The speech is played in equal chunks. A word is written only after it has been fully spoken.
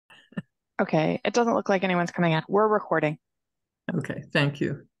Okay, it doesn't look like anyone's coming in. We're recording. Okay, thank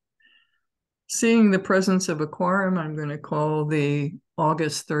you. Seeing the presence of a quorum, I'm going to call the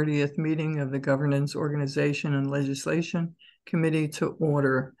August 30th meeting of the Governance, Organization, and Legislation Committee to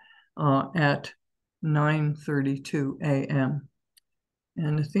order at 9:32 a.m.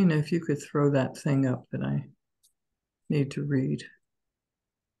 And Athena, if you could throw that thing up that I need to read.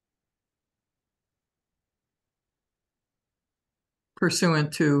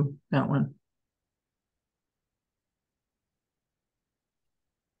 Pursuant to that one.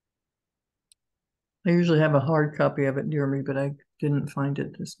 I usually have a hard copy of it near me, but I didn't find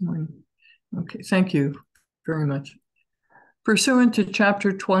it this morning. Okay, thank you very much. Pursuant to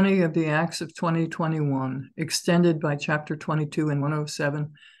Chapter 20 of the Acts of 2021, extended by Chapter 22 and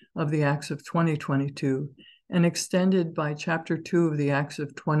 107 of the Acts of 2022, and extended by Chapter 2 of the Acts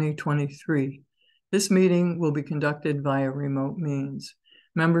of 2023, this meeting will be conducted via remote means.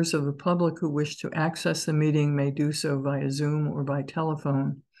 Members of the public who wish to access the meeting may do so via Zoom or by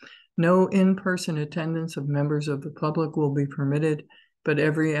telephone. No in-person attendance of members of the public will be permitted, but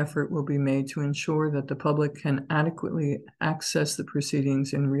every effort will be made to ensure that the public can adequately access the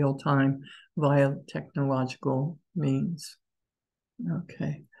proceedings in real time via technological means.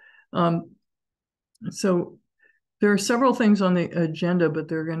 Okay. So there are several things on the agenda, but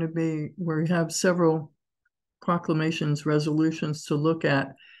they're going to be, we have several proclamations, resolutions to look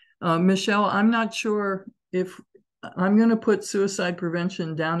at. Michelle, I'm not sure if I'm going to put suicide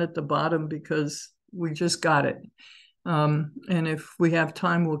prevention down at the bottom because we just got it. And if we have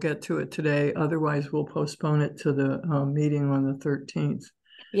time, we'll get to it today. Otherwise, we'll postpone it to the meeting on the 13th.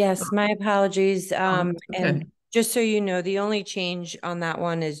 Yes, my apologies. Okay. And just so you know, the only change on that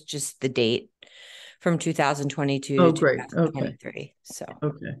one is just the date from 2022 to 2023. Okay. So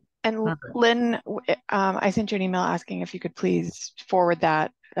okay. And right. Lynn, I sent you an email asking if you could please forward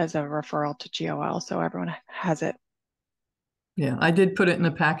that as a referral to GOL so everyone has it. Yeah, I did put it in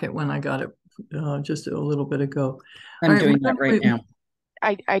the packet when I got it just a little bit ago. I'm doing that right now.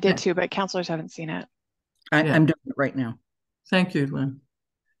 I did too, but counselors haven't seen it. I'm doing it right now. Thank you, Lynn.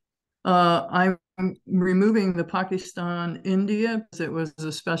 I'm removing the Pakistan, India, because it was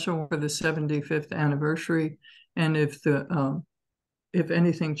a special for the 75th anniversary. And if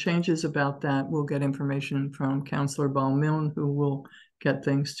anything changes about that, we'll get information from Councillor Balmilne, who will get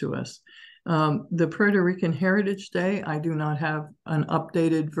things to us. The Puerto Rican Heritage Day, I do not have an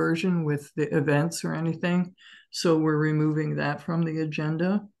updated version with the events or anything, so we're removing that from the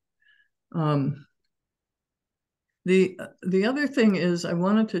agenda. The other thing is I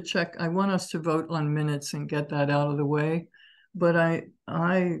wanted to check, I want us to vote on minutes and get that out of the way, but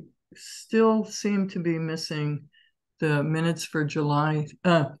I still seem to be missing the minutes for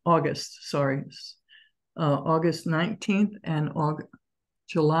August 19th and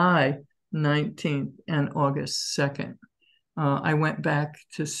July 19th and August 2nd. I went back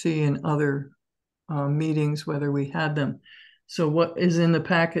to see in other meetings whether we had them. So what is in the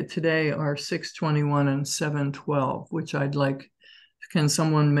packet today are 6/21 and 7/12, which I'd like, can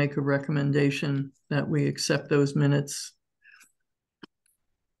someone make a recommendation that we accept those minutes?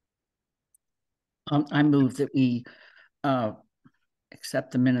 I move that we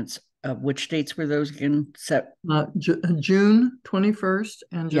accept the minutes. Which dates were those again? June 21st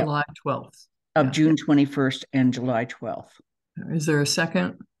and July 12th. Of June 21st and July 12th. Is there a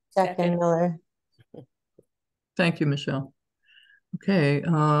second? Second, Miller. Thank you, Michelle. Okay,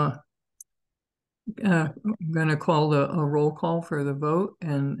 I'm going to call a roll call for the vote,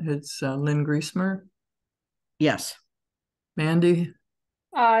 and it's Lynn Griesemer. Yes. Mandy?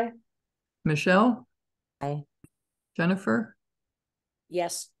 Aye. Michelle? Aye. Jennifer?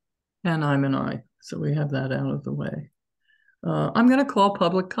 Yes. And I'm an aye, so we have that out of the way. I'm going to call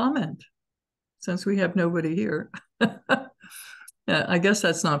public comment since we have nobody here. I guess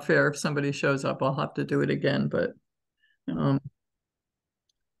that's not fair. If somebody shows up, I'll have to do it again, but all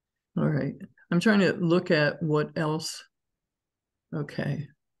right. I'm trying to look at what else. Okay.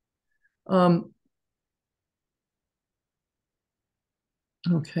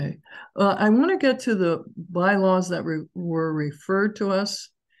 Okay. I want to get to the bylaws that were referred to us.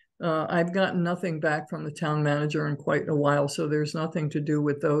 I've gotten nothing back from the town manager in quite a while, so there's nothing to do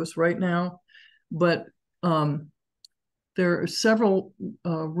with those right now. But there are several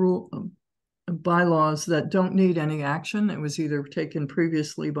bylaws that don't need any action. It was either taken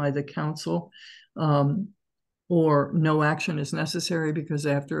previously by the council or no action is necessary because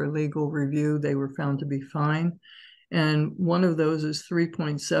after a legal review, they were found to be fine. And one of those is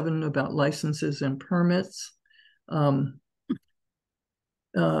 3.7 about licenses and permits.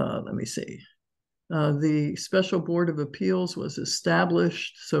 Let me see. The Special Board of Appeals was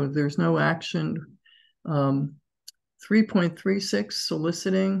established, so there's no action. 3.36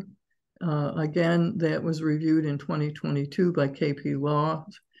 soliciting. Again, that was reviewed in 2022 by KP Law.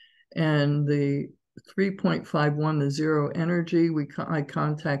 And the 3.51, the zero energy, I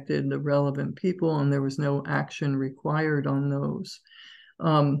contacted the relevant people and there was no action required on those.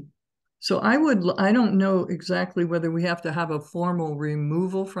 So I don't know exactly whether we have to have a formal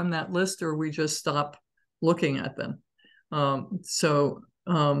removal from that list or we just stop looking at them.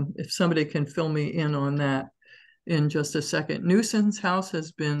 If somebody can fill me in on that in just a second. Nuisance House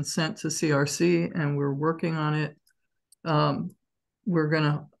has been sent to CRC and we're working on it.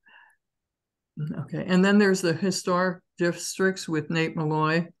 Okay, and then there's the historic districts with Nate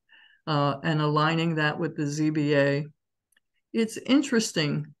Malloy and aligning that with the ZBA. It's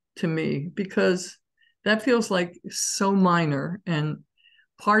interesting to me because that feels like so minor, and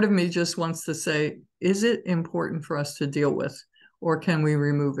part of me just wants to say, is it important for us to deal with, or can we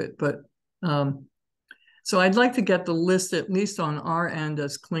remove it? But so I'd like to get the list, at least on our end,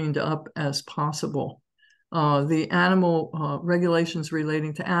 as cleaned up as possible. The animal regulations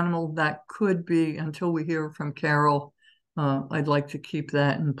relating to animal, that could be, until we hear from Carol, I'd like to keep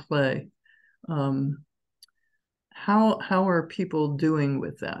that in play. How are people doing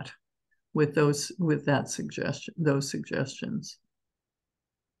with that, those suggestions?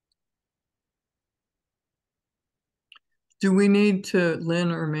 Do we need to,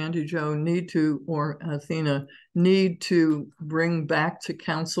 Lynn or Mandy Jo, or Athena, need to bring back to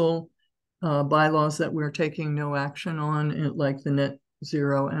council bylaws that we're taking no action on, like the net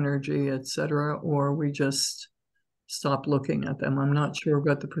zero energy, et cetera, or we just stop looking at them? I'm not sure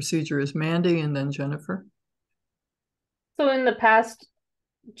what the procedure is. Mandy and then Jennifer. So in the past,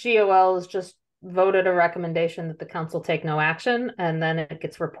 GOL has just voted a recommendation that the council take no action, and then it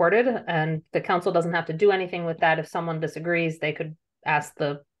gets reported, and the council doesn't have to do anything with that. If someone disagrees, they could ask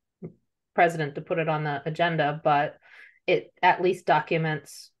the president to put it on the agenda, but it at least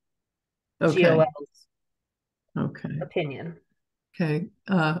documents GOL's opinion. Okay.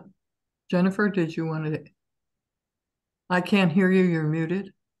 Jennifer, did you want to? I can't hear you. You're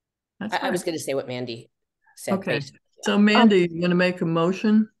muted. I was going to say what Mandy said. Okay. Basically. So Mandy, you going to make a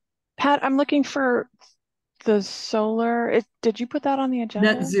motion? Pat, I'm looking for the solar. Did you put that on the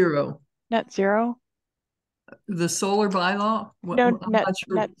agenda? Net zero. Net zero? The solar bylaw? No, net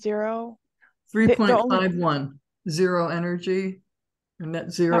zero. 3.51, zero energy,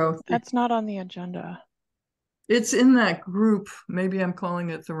 net zero. That's not on the agenda. It's in that group. Maybe I'm calling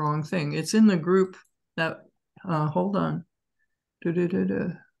it the wrong thing. It's in the group that, hold on. I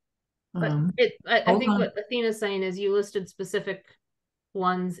think what Athena's saying is you listed specific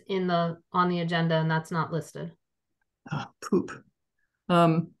ones on the agenda, and that's not listed. Oh, poop.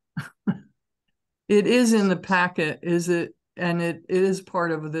 It is in the packet, is it? And it is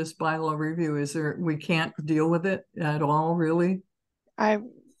part of this bylaw review. We can't deal with it at all, really? I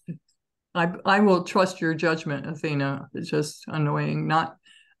will trust your judgment, Athena. It's just annoying. Not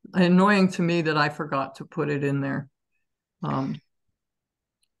annoying to me that I forgot to put it in there.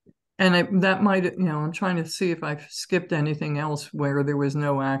 And that might, I'm trying to see if I've skipped anything else where there was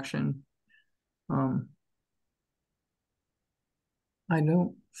no action. I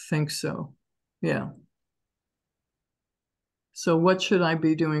don't think so. Yeah. So what should I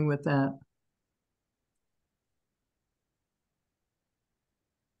be doing with that?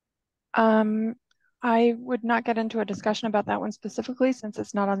 I would not get into a discussion about that one specifically since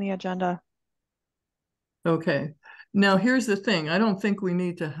it's not on the agenda. Okay. Now, here's the thing. I don't think we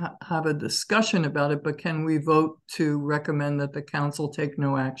need to have a discussion about it, but can we vote to recommend that the council take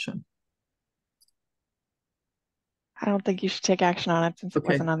no action? I don't think you should take action on it since it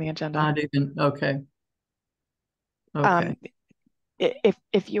wasn't on the agenda. Not even, okay. Okay.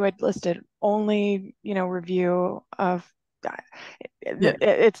 If you had listed only, review of,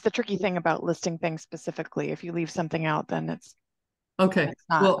 it's the tricky thing about listing things specifically. If you leave something out, then it's okay. It's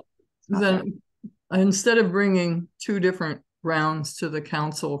not, then instead of bringing two different rounds to the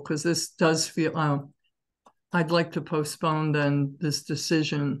council, because this does feel, I'd like to postpone then this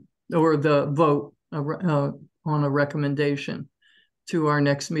decision or the vote on a recommendation to our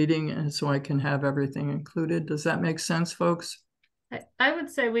next meeting, and so I can have everything included. Does that make sense, folks? I would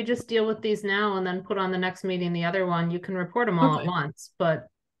say we just deal with these now and then put on the next meeting the other one. You can report them all at once, but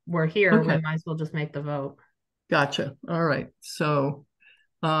we're here. We might as well just make the vote. Gotcha. All right. So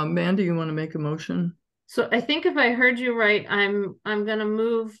Mandy, you want to make a motion? So I think if I heard you right, I'm going to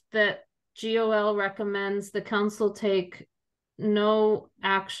move that GOL recommends the council take no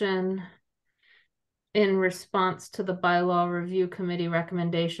action in response to the bylaw review committee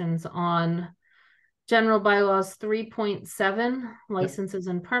recommendations on General bylaws 3.7, licenses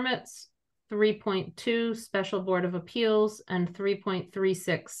and permits, 3.2, special board of appeals, and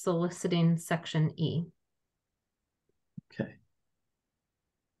 3.36, soliciting section E. Okay.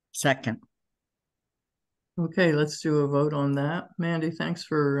 Second. Okay, let's do a vote on that. Mandy, thanks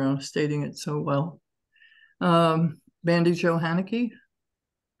for stating it so well. Mandy Jo Hanneke?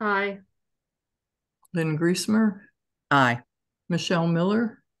 Aye. Lynn Griesmer? Aye. Michelle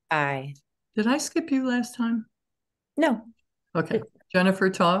Miller? Aye. Did I skip you last time? No. Okay. Jennifer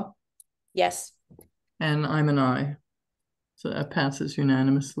Taub? Yes. And I'm an aye. So that passes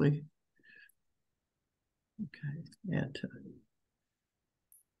unanimously. Okay, yeah.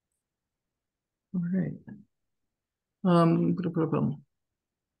 All right.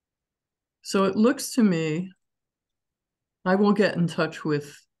 So it looks to me, I will get in touch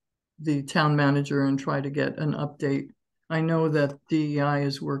with the town manager and try to get an update. I know that DEI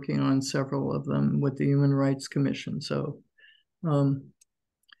is working on several of them with the Human Rights Commission. So,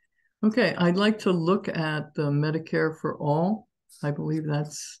 okay, I'd like to look at the Medicare for All. I believe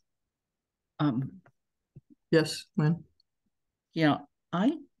that's, yes, Lynn? Yeah,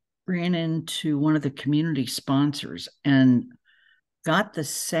 I ran into one of the community sponsors and got the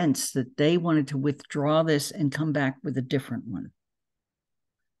sense that they wanted to withdraw this and come back with a different one.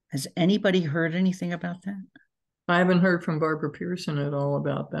 Has anybody heard anything about that? I haven't heard from Barbara Pearson at all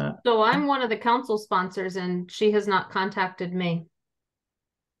about that. So I'm one of the council sponsors and she has not contacted me.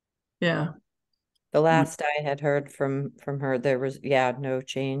 Yeah. The last I had heard from her, there was, no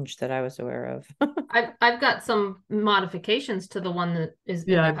change that I was aware of. I've got some modifications to the one that is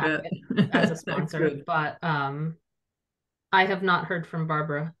in the packet as a sponsor, but I have not heard from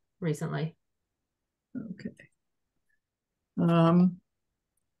Barbara recently. Okay.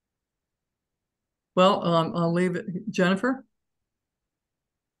 Well, I'll leave it. Jennifer?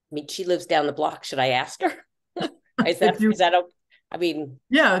 I mean, she lives down the block. Should I ask her? Is that okay? I mean,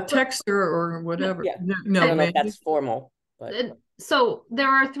 yeah, text her or whatever. Yeah. No, I don't know if that's formal. But so there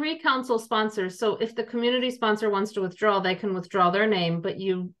are 3 council sponsors. So if the community sponsor wants to withdraw, they can withdraw their name, but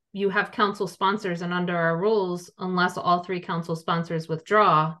you have council sponsors, and under our rules, unless all 3 council sponsors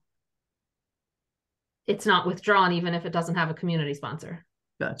withdraw, it's not withdrawn even if it doesn't have a community sponsor.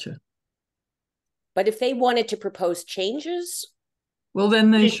 Gotcha. But if they wanted to propose changes, well,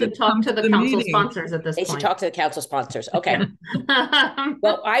 then they should talk to the council sponsors at this point. They should talk to the council sponsors. Okay.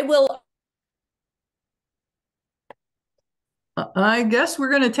 Well, I will. I guess we're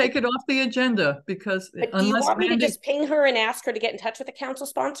going to take it off the agenda because but do you want me to just ping her and ask her to get in touch with the council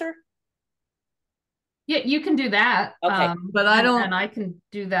sponsor? Yeah, you can do that. Okay. But I don't, and I can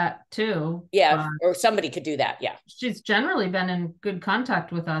do that too. Yeah, or somebody could do that. Yeah. She's generally been in good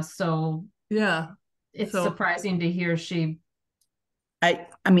contact with us, so yeah, it's surprising to hear she. I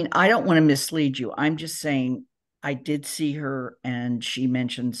mean, I don't want to mislead you. I'm just saying I did see her and she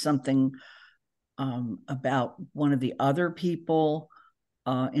mentioned something about one of the other people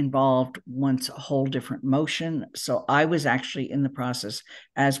involved wants a whole different motion. So I was actually in the process,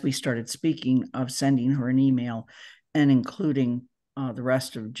 as we started speaking, of sending her an email and including the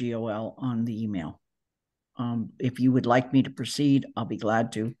rest of GOL on the email. If you would like me to proceed, I'll be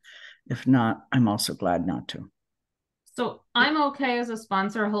glad to. If not, I'm also glad not to. So I'm okay as a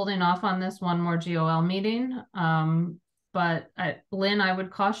sponsor holding off on this one more GOL meeting. But Lynn, I would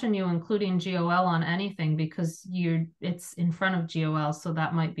caution you including GOL on anything because it's in front of GOL, so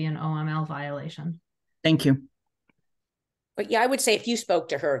that might be an OML violation. Thank you. But yeah, I would say if you spoke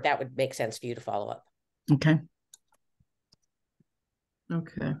to her, that would make sense for you to follow up. Okay.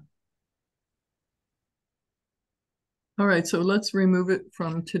 Okay. All right, so let's remove it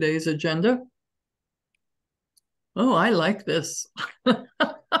from today's agenda. Oh, I like this.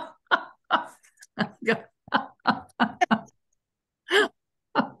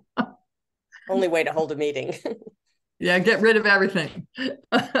 Only way to hold a meeting. Yeah, get rid of everything.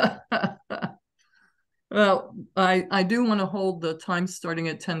 Well, I do want to hold the time starting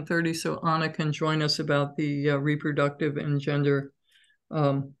at 10:30 so Anna can join us about the reproductive and gender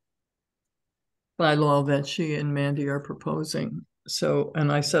bylaw that she and Mandy are proposing. So, and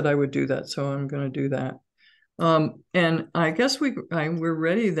I said I would do that, so I'm going to do that. And I guess we're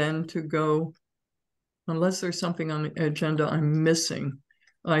ready then to go, unless there's something on the agenda I'm missing.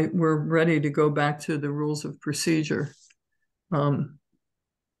 We're ready to go back to the rules of procedure.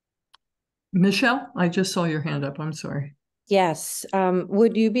 Michelle, I just saw your hand up. I'm sorry. Yes.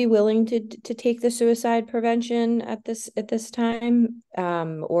 Would you be willing to take the suicide prevention at this time?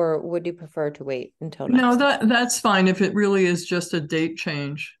 Or would you prefer to wait until next? No, that's fine if it really is just a date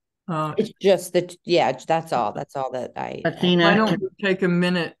change. It's just that, yeah, that's all that Athena, I don't take a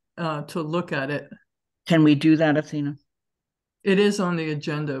minute to look at it. Can we do that, Athena? It is on the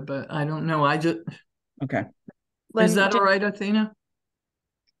agenda, but I don't know. Okay. Lynn, Is that all right, Athena?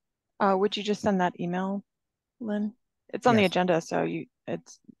 would you just send that email, Lynn? It's on the Yes. agenda, so I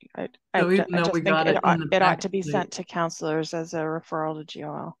So even though just we think got it in the it ought to be packet, sent to counselors as a referral to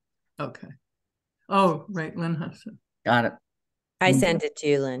GOL. Okay. Oh, right, Lynn has it. Got it. I sent it to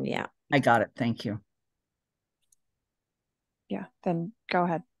you, Lynn. Yeah. I got it. Thank you. Yeah, then go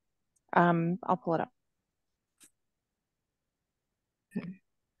ahead. I'll pull it up. Okay.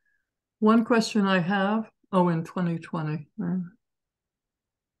 One question I have, in 2020.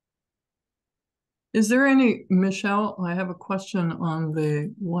 Is there any, Michelle, I have a question on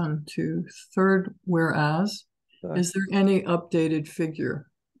the 3rd whereas. Sure. Is there any updated figure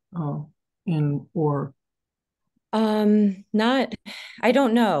Not, I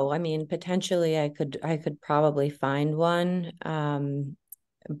don't know. I mean, potentially I could probably find one.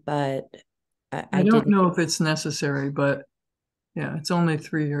 But I don't know if it's necessary, but yeah, it's only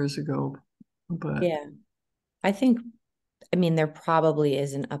 3 years ago. But yeah, I mean, there probably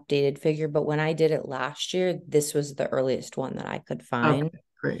is an updated figure, but when I did it last year, this was the earliest one that I could find. Okay,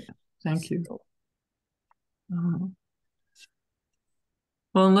 great. Thank you.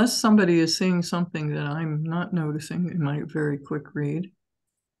 Well, unless somebody is seeing something that I'm not noticing in my very quick read.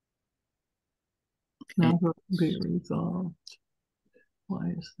 Now will be resolved. Why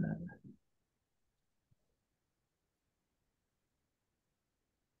is that?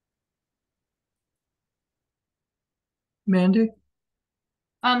 Mandy?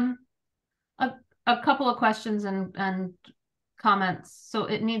 A couple of questions and comments. So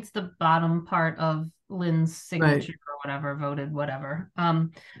it needs the bottom part of Lynn's signature or whatever, voted, whatever.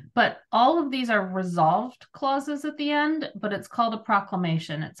 But all of these are resolved clauses at the end, but it's called a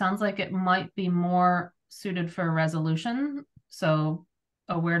proclamation. It sounds like it might be more suited for a resolution. So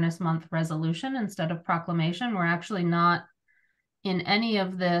Awareness Month resolution instead of proclamation. We're actually not in any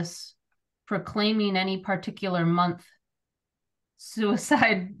of this proclaiming any particular month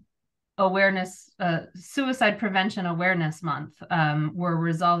suicide prevention awareness month. We're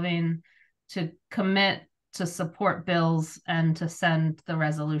resolving to commit to support bills and to send the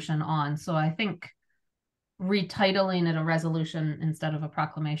resolution on. So I think retitling it a resolution instead of a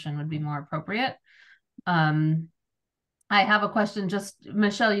proclamation would be more appropriate. I have a question. Just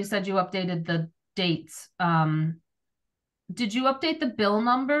Michelle, you said you updated the dates. Did you update the bill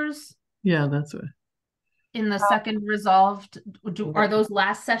numbers? Yeah, that's it. In the second resolved, are those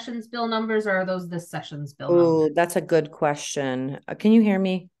last session's bill numbers or are those this session's bill numbers? Oh, that's a good question. Can you hear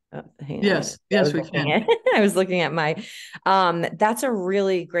me? Yes, yes, we can. I was looking at my, that's a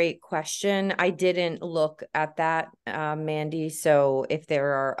really great question. I didn't look at that, Mandy. So if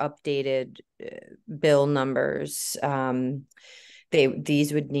there are updated bill numbers,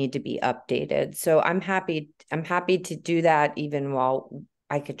 these would need to be updated. So I'm happy to do that even while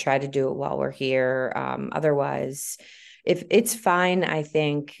I could try to do it while we're here. Otherwise, if it's fine, I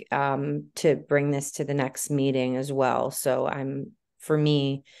think, to bring this to the next meeting as well. So for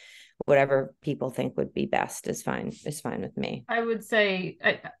me, whatever people think would be best is fine with me. I would say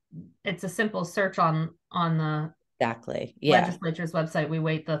it's a simple search on the legislature's website. We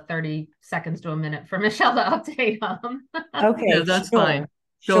wait the 30 seconds to a minute for Michelle to update them. Okay, yeah, that's fine.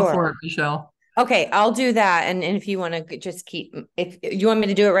 Go for it, Michelle. Okay, I'll do that. And if you want to just if you want me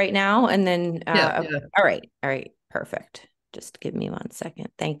to do it right now, and then yeah. All right, perfect. Just give me 1 second.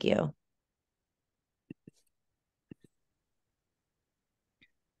 Thank you.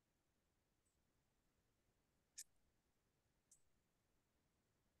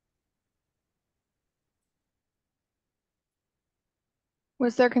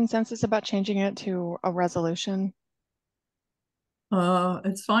 Was there consensus about changing it to a resolution?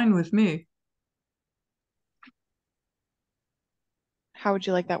 It's fine with me. How would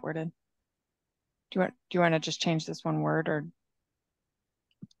you like that worded? Do you want to just change this one word or?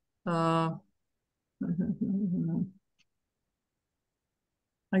 I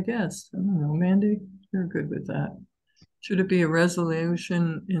guess. I don't know, Mandy, you're good with that. Should it be a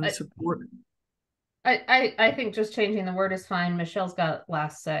resolution in support? I think just changing the word is fine. Michelle's got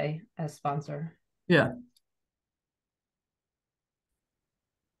last say as sponsor. Yeah.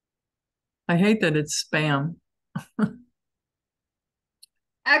 I hate that it's spam.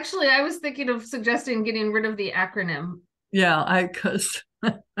 Actually, I was thinking of suggesting getting rid of the acronym. Yeah,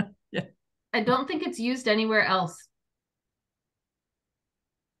 yeah. I don't think it's used anywhere else.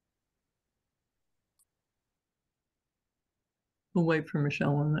 We'll wait for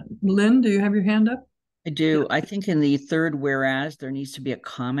Michelle on that. Lynn, do you have your hand up? I do. I think in the third whereas, there needs to be a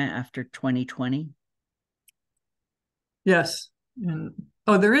comma after 2020. Yes, And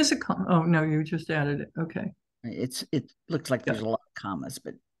oh, there is a comma. Oh no, you just added it. Okay. It looks like there's a lot of commas,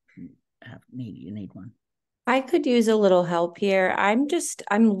 but you need one. I could use a little help here. I'm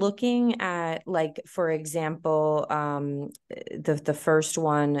looking at, like, for example, the first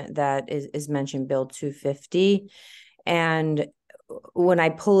one that is mentioned, Bill 250. And when I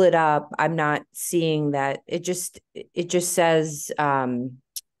pull it up, I'm not seeing that. It just says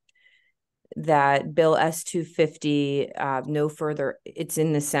that Bill S-250, no further, it's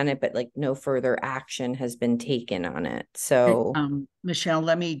in the Senate, but like no further action has been taken on it. So Michelle,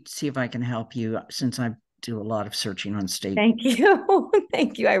 let me see if I can help you, since I do a lot of searching on state. Thank you.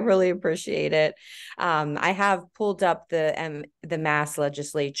 Thank you. I really appreciate it. I have pulled up the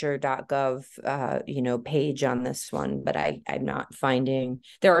masslegislature.gov page on this one, but I'm not finding.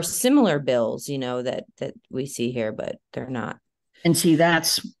 There are similar bills, that we see here, but they're not. And see,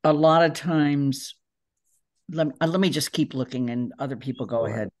 that's a lot of times. Let me just keep looking, and other people go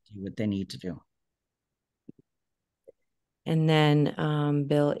ahead and do what they need to do. And then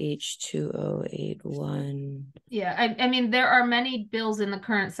Bill H2081. Yeah, I mean, there are many bills in the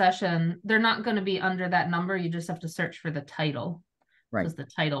current session. They're not going to be under that number. You just have to search for the title. Right. Because the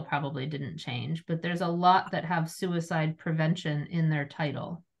title probably didn't change. But there's a lot that have suicide prevention in their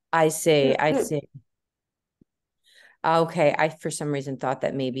title. I see. Okay, I for some reason thought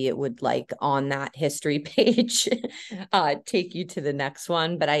that maybe it would, like, on that history page take you to the next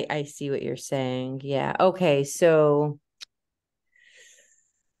one, but I see what you're saying. Yeah. Okay, so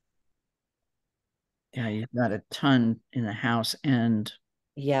yeah, you've got a ton in the House and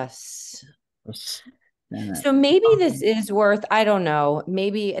yes. Senate. So maybe this is worth, I don't know,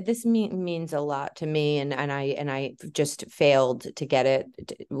 maybe this means a lot to me, and I just failed to get it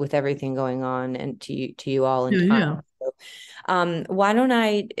with everything going on, and to you all in time. Yeah. So, why don't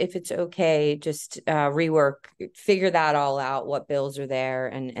I, if it's okay, just figure that all out, what bills are there,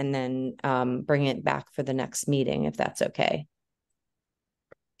 and then bring it back for the next meeting, if that's okay.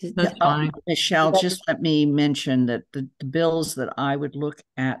 That's fine. Michelle, just let me mention that the bills that I would look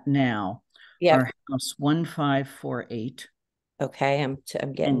at now are House 1548. Okay, I'm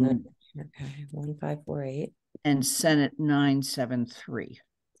getting the okay, 1548. And Senate 973.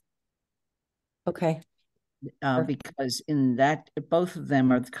 Okay. Because in that, both of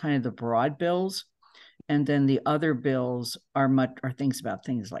them are kind of the broad bills, and then the other bills are things about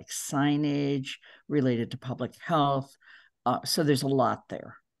things like signage related to public health. So there's a lot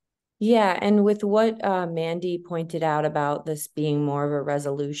there. Yeah, and with what Mandy pointed out about this being more of a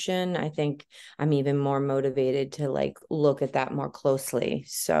resolution, I think I'm even more motivated to, like, look at that more closely.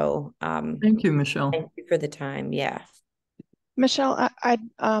 So thank you, Michelle. Thank you for the time. Yeah. Michelle,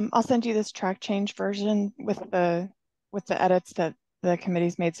 I'll send you this track change version with the edits that the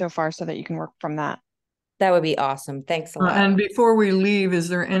committee's made so far, so that you can work from that. That would be awesome. Thanks a lot. And before we leave, is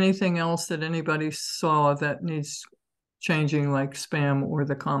there anything else that anybody saw that needs changing, like spam or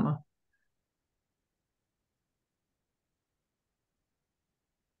the comma?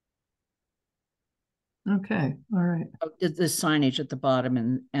 Okay, all right. The signage at the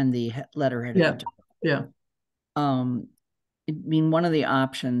bottom and the letterhead. Yeah, yeah. I mean, one of the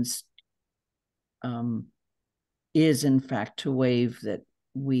options is, in fact, to waive that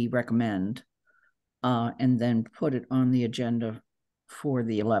we recommend, and then put it on the agenda for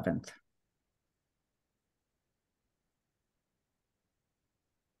the 11th.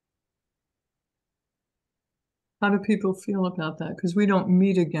 How do people feel about that? Because we don't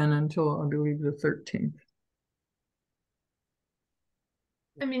meet again until, I believe, the 13th.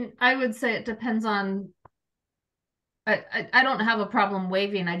 I mean, I would say it depends on. I don't have a problem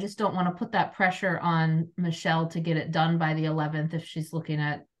waiving. I just don't want to put that pressure on Michelle to get it done by the 11th if she's looking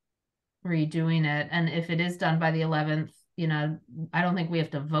at redoing it. And if it is done by the 11th, I don't think we have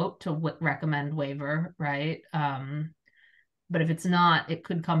to vote to recommend waiver, right? But if it's not, it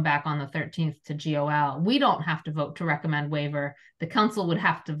could come back on the 13th to GOL. We don't have to vote to recommend waiver. The council would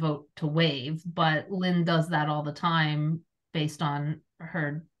have to vote to waive, but Lynn does that all the time based on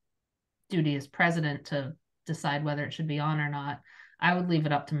her duty as president to decide whether it should be on or not. I would leave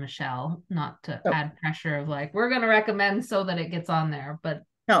it up to Michelle, not to add pressure of, like, we're going to recommend so that it gets on there. But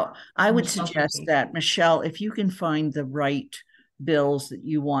no, I would suggest that, Michelle, if you can find the right bills that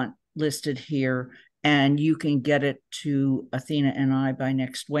you want listed here, and you can get it to Athena and I by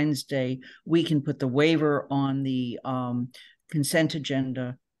next Wednesday, we can put the waiver on the consent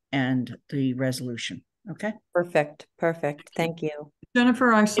agenda and the resolution. Okay? Perfect. Thank you.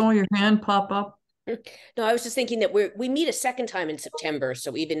 Jennifer, I saw your hand pop up. No, I was just thinking that we meet a second time in September.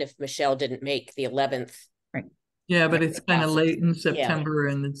 So even if Michelle didn't make the 11th, right, Yeah, but it's kind of late in Yeah. September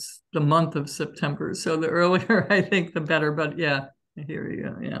and it's the month of September. So the earlier, I think, the better. But yeah, here you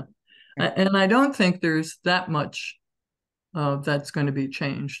go. Yeah. And I don't think there's that much that's going to be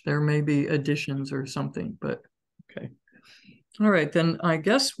changed. There may be additions or something, but okay. All right, then I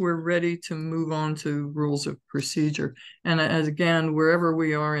guess we're ready to move on to rules of procedure. And as again, wherever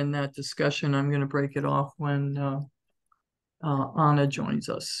we are in that discussion, I'm going to break it off when Anna joins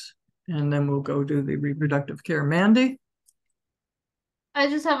us. And then we'll go to the reproductive care. Mandy? I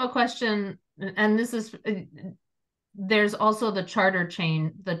just have a question, and this is, there's also the charter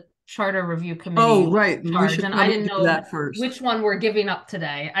the charter review committee. Oh, right. Charge, we should and I didn't know that first. Which one we're giving up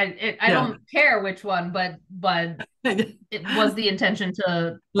today. I don't care which one, but it was the intention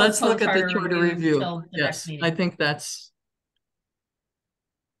to let's look at the charter review. Yes, I think let's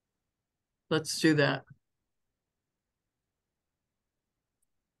do that.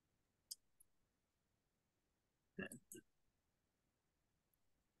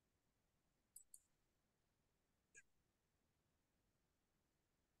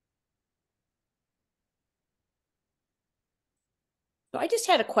 So I just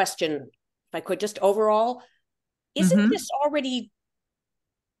had a question, if I could, just overall, isn't this already,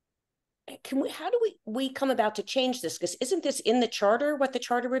 how do we come about to change this? Because isn't this in the charter, what the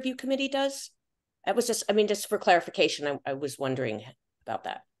charter review committee does? That was just, I mean, just for clarification, I was wondering about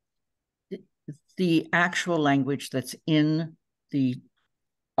that. The actual language that's in the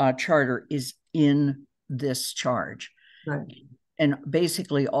charter is in this charge. Right. And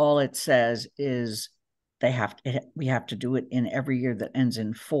basically all it says is we have to do it in every year that ends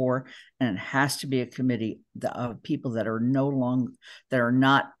in 4, and it has to be a committee of people that are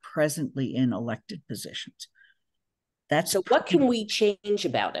not presently in elected positions. That's so what can we change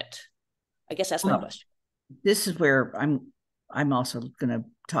about it? I guess that's my question. This is where I'm also going to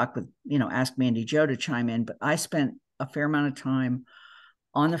talk with, ask Mandy Jo to chime in, but I spent a fair amount of time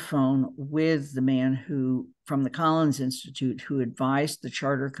on the phone with the man from the Collins Institute who advised the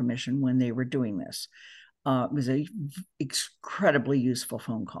Charter Commission when they were doing this. It was an incredibly useful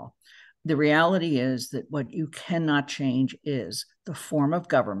phone call. The reality is that what you cannot change is the form of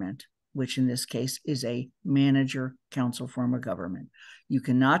government, which in this case is a manager-council form of government. You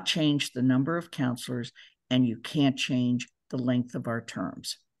cannot change the number of counselors, and you can't change the length of our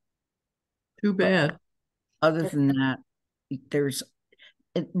terms. Too bad. Other than that, there's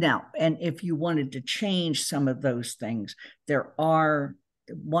now, and if you wanted to change some of those things, there are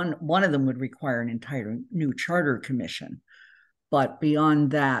one of them would require an entire new charter commission. But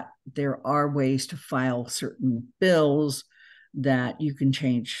beyond that, there are ways to file certain bills that you can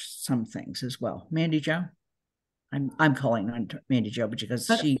change some things as well. Mandy Jo? I'm calling on Mandy Jo because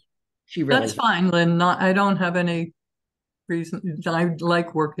she really. That's fine, Lynn. I don't have any reason. I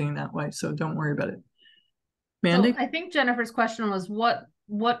like working that way, so don't worry about it. Mandy? So I think Jennifer's question was what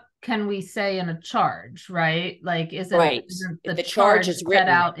can we say in a charge, right? Like, isn't the charge is set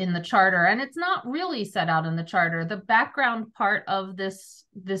out in the charter? And it's not really set out in the charter. The background part of this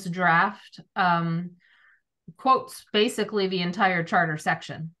draft quotes basically the entire charter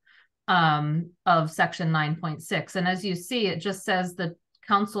section of section 9.6. And as you see, it just says the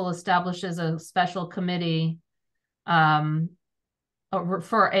council establishes a special committee for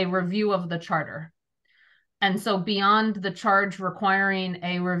a review of the charter. And so beyond the charge requiring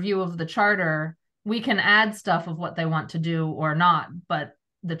a review of the charter, we can add stuff of what they want to do or not, but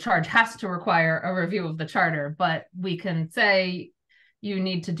the charge has to require a review of the charter. But we can say you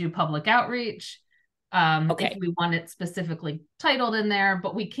need to do public outreach if we want it specifically titled in there,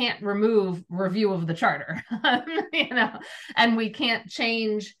 but we can't remove review of the charter, and we can't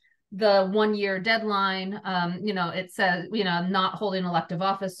change the 1-year deadline. It says, not holding elective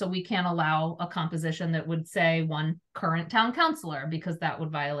office. So we can't allow a composition that would say one current town councilor, because that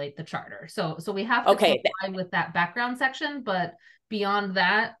would violate the charter. So we have to comply with that background section, but beyond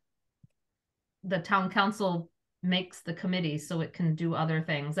that, the town council makes the committee so it can do other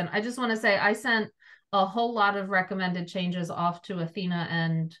things. And I just want to say, I sent a whole lot of recommended changes off to Athena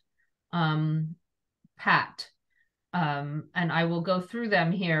and Pat. And I will go through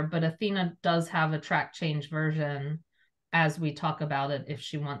them here, but Athena does have a track change version as we talk about it if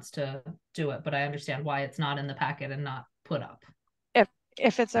she wants to do it, but I understand why it's not in the packet and not put up.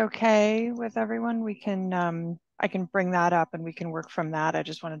 If it's okay with everyone, we can I can bring that up and we can work from that. I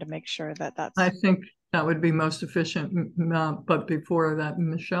just wanted to make sure that that's. I think that would be most efficient, but before that,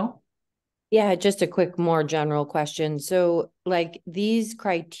 Michelle? Yeah, just a quick, more general question. So like these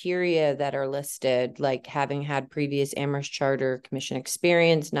criteria that are listed, like having had previous Amherst Charter Commission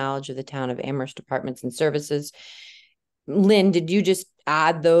experience, knowledge of the town of Amherst departments and services, Lynn, did you just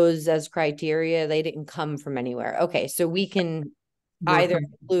add those as criteria? They didn't come from anywhere. Okay, so we can either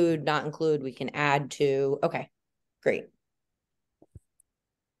include, not include, we can add to. Okay, great.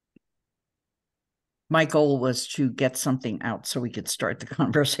 My goal was to get something out so we could start the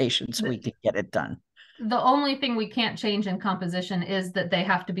conversation so we could get it done. The only thing we can't change in composition is that they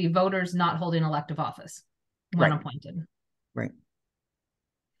have to be voters not holding elective office when appointed. Right.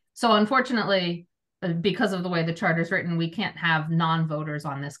 So unfortunately, because of the way the charter is written, we can't have non-voters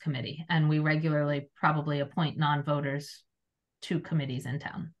on this committee, and we regularly probably appoint non-voters to committees in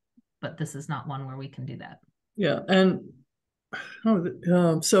town, but this is not one where we can do that. Yeah, and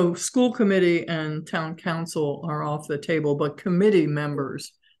so school committee and town council are off the table, but committee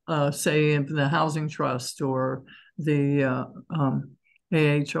members, say in the housing trust or the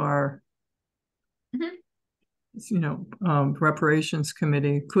AHR, reparations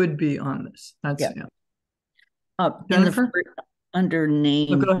committee could be on this. That's Jennifer? Under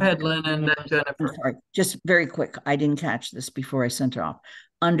name. Go ahead, Lynn, and then Jennifer. I'm sorry, just very quick. I didn't catch this before I sent it off.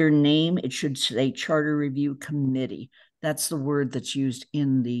 Under name, it should say Charter Review Committee. That's the word that's used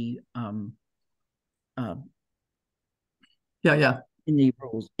in the in the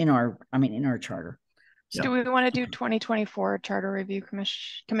rules in our charter. So do we want to do 2024 Charter Review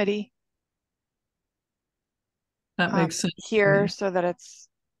Committee? That makes sense here, so that it's,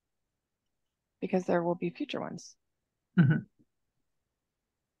 because there will be future ones.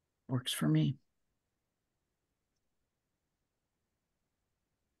 Works for me.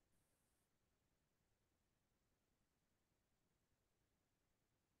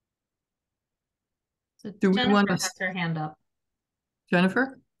 So do we want to have her hand up?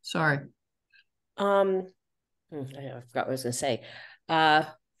 Jennifer? Sorry. I forgot what I was going to say.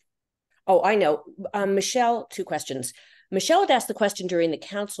 Oh, I know. Michelle, 2 questions. Michelle had asked the question during the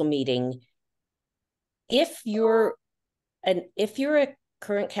council meeting, if you're a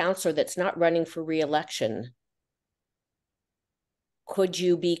current counselor that's not running for re-election, could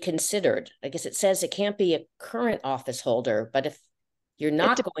you be considered? I guess it says it can't be a current office holder, but if you're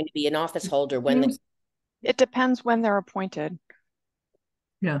not going to be an office holder when it depends when they're appointed.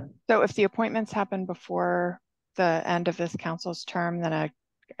 Yeah. So if the appointments happen before the end of this council's term, then a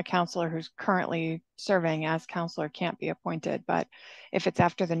counselor who's currently serving as counselor can't be appointed. But if it's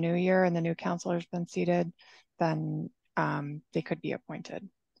after the new year and the new counselor's been seated, then they could be appointed.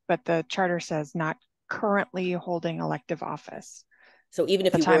 But the charter says not currently holding elective office. So even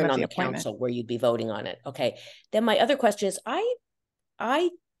if you weren't on the council where you'd be voting on it. Okay. Then my other question is, I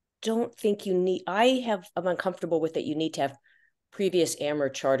don't think you need, I'm uncomfortable with that you need to have previous AMER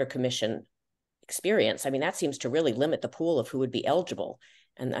Charter Commission experience. I mean, that seems to really limit the pool of who would be eligible.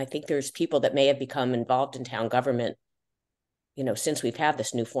 And I think there's people that may have become involved in town government, since we've had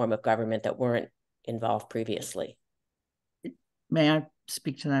this new form of government that weren't involved previously. May I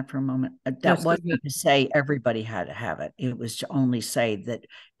speak to that for a moment? That wasn't to say everybody had to have it. It was to only say that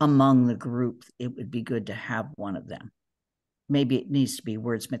among the group, it would be good to have one of them. Maybe it needs to be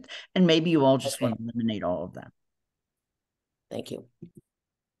wordsmith, and maybe you all just want to eliminate all of them. Thank you.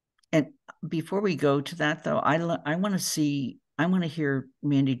 And before we go to that, though, I want to hear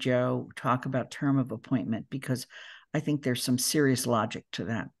Mandi Jo talk about term of appointment, because I think there's some serious logic to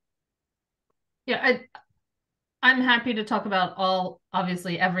that. Yeah, I'm happy to talk about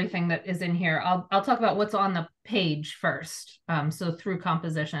obviously everything that is in here. I'll talk about what's on the page first. So through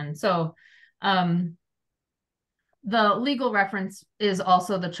composition. So the legal reference is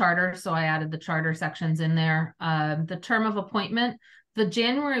also the charter. So I added the charter sections in there. The term of appointment, the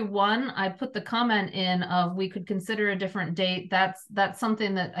January 1, I put the comment in of we could consider a different date. That's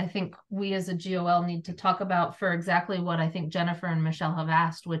something that I think we as a GOL need to talk about for exactly what I think Jennifer and Michelle have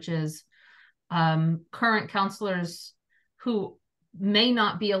asked, which is current counselors who may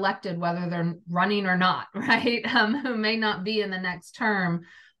not be elected, whether they're running or not, right? Who may not be in the next term.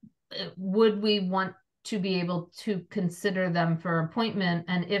 Would we want to be able to consider them for appointment?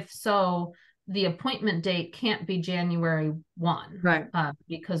 And if so, the appointment date can't be January 1, right?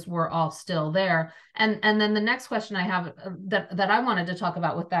 Because we're all still there. And then the next question I have that I wanted to talk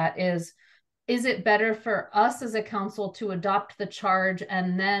about with that is it better for us as a council to adopt the charge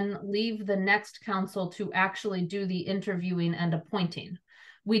and then leave the next council to actually do the interviewing and appointing?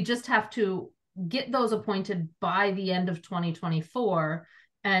 We just have to get those appointed by the end of 2024,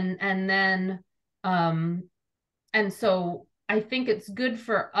 and then and so I think it's good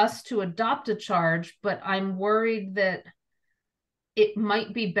for us to adopt a charge, but I'm worried that it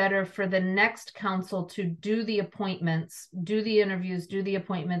might be better for the next council to do the appointments, do the interviews, do the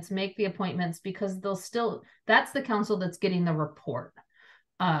appointments, make the appointments, because that's the council that's getting the report.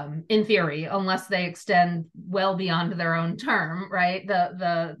 in theory, unless they extend well beyond their own term, right?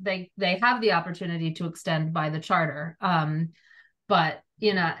 They have the opportunity to extend by the charter. But,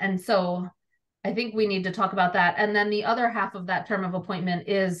 you know, and so I think we need to talk about that. And then the other half of that term of appointment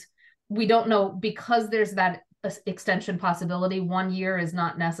is, we don't know, because there's that extension possibility. 1 year is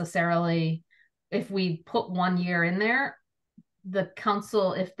not necessarily, if we put 1 year in there, the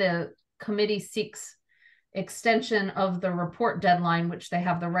council, if the committee seeks extension of the report deadline, which they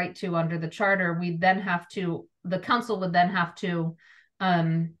have the right to under the charter, the council would then have to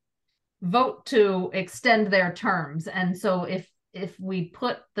vote to extend their terms. And so if we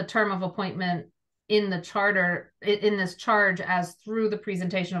put the term of appointment in the charter, in this charge as through the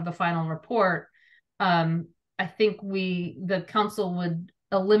presentation of the final report, I think the council would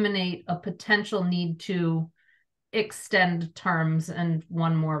eliminate a potential need to extend terms and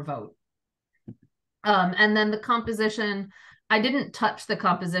one more vote. And then the composition, I didn't touch the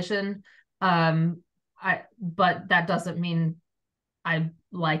composition, but that doesn't mean I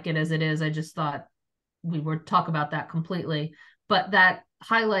like it as it is. I just thought we would talk about that completely. But that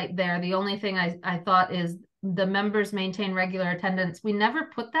highlight there, the only thing I thought is the members maintain regular attendance. We never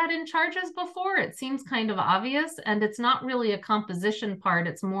put that in charges before. It seems kind of obvious, and it's not really a composition part.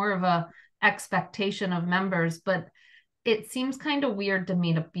 It's more of a expectation of members, but it seems kind of weird to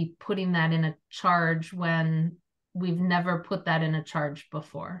me to be putting that in a charge when we've never put that in a charge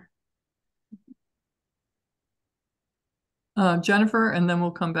before. Jennifer, and then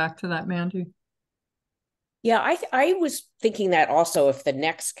we'll come back to that, Mandy. Yeah, I was thinking that also, if the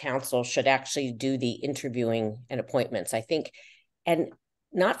next council should actually do the interviewing and appointments, I think, and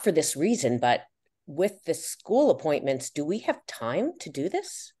not for this reason, but with the school appointments, do we have time to do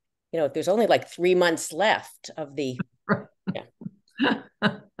this? You know, there's only like 3 months left of the, yeah.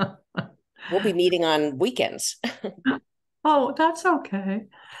 We'll be meeting on weekends. Oh, that's okay.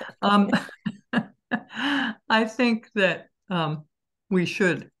 I think that we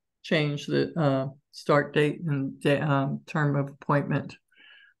should change the start date and term of appointment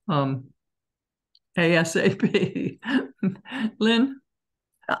ASAP. Lynn?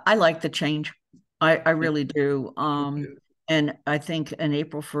 I like the change. I really do. And I think an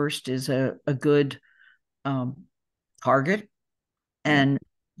April 1st is a good target. And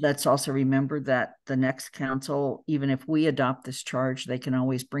let's also remember that the next council, even if we adopt this charge, they can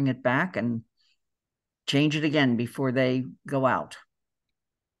always bring it back and change it again before they go out.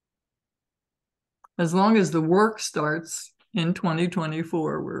 As long as the work starts in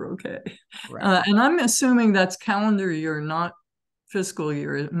 2024, we're okay. Right. And I'm assuming that's calendar year, not fiscal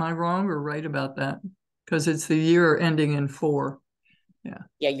year. Am I wrong or right about that? Because it's the year ending in 4. Yeah.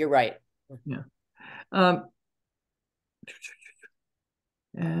 Yeah, you're right. Yeah.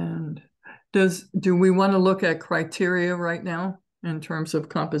 And do we want to look at criteria right now in terms of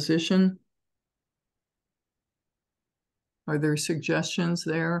composition? Are there suggestions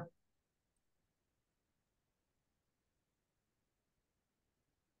there?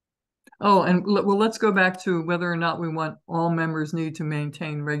 Oh, and well, let's go back to whether or not we want all members need to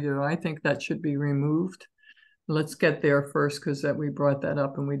maintain regular. I think that should be removed. Let's get there first, because we brought that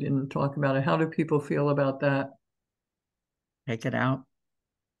up and we didn't talk about it. How do people feel about that? Take it out.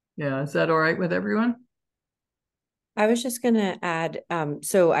 Yeah, is that all right with everyone? I was just going to add,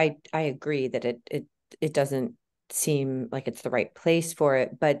 so I agree that it doesn't seem like it's the right place for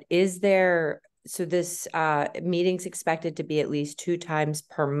it, but is there, so this meeting's expected to be at least 2 times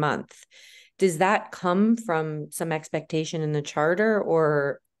per month. Does that come from some expectation in the charter,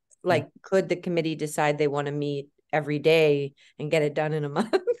 or like could the committee decide they want to meet every day and get it done in a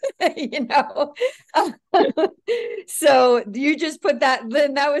month? You know, so you just put that,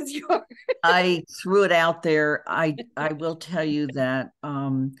 then that was yours. I threw it out there. I will tell you that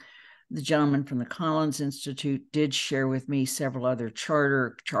the gentleman from the Collins Institute did share with me several other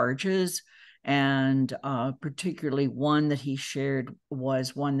charter charges, and particularly one that he shared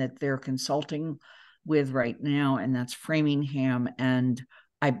was one that they're consulting with right now, and that's Framingham. And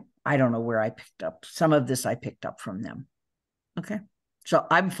I don't know where I picked up some of this. I picked up from them. Okay. So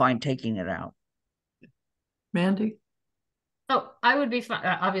I'm fine taking it out. Mandy? Oh, I would be fine.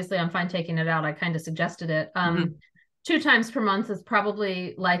 Obviously, I'm fine taking it out. I kind of suggested it. 2 times per month is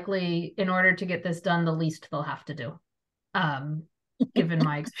probably likely, in order to get this done, the least they'll have to do, given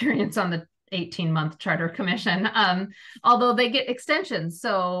my experience on the 18-month charter commission. Although they get extensions,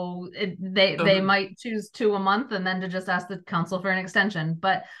 so they might choose 2 a month and then to just ask the council for an extension.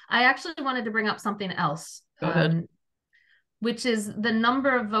 But I actually wanted to bring up something else. Go ahead. Which is the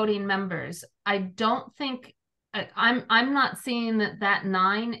number of voting members. I don't think I'm not seeing that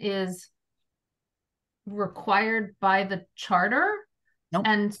 9 is required by the charter. Nope.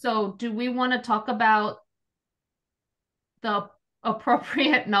 And so do we want to talk about the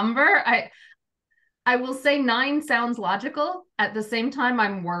appropriate number? I will say 9 sounds logical. At the same time,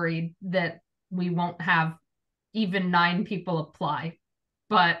 I'm worried that we won't have even 9 people apply,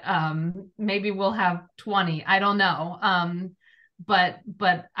 but maybe we'll have 20. I don't know. But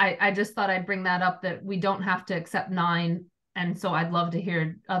I just thought I'd bring that up, that we don't have to accept 9. And so I'd love to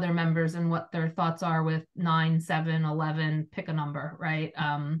hear other members and what their thoughts are with 9, 7, 11, pick a number, right?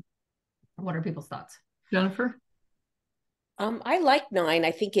 What are people's thoughts? Jennifer? I like 9.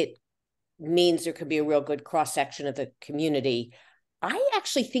 I think it means there could be a real good cross-section of the community. I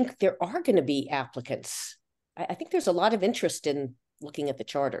actually think there are going to be applicants. I think there's a lot of interest in looking at the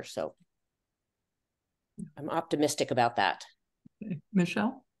charter, so I'm optimistic about that. Okay.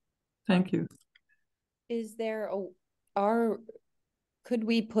 Michelle? Thank you. Is there could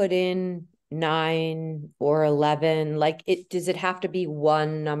we put in 9 or 11? Like, does it have to be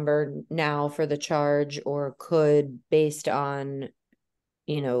one number now for the charge, or could, based on,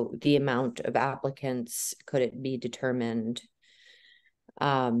 you know, the amount of applicants, could it be determined?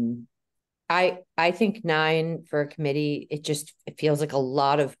 I think 9 for a committee, it feels like a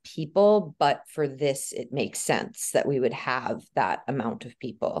lot of people, but for this, it makes sense that we would have that amount of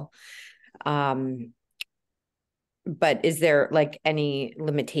people. But is there like any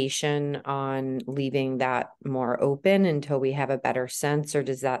limitation on leaving that more open until we have a better sense, or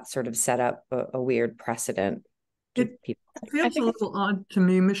does that sort of set up a weird precedent? It feels a little odd to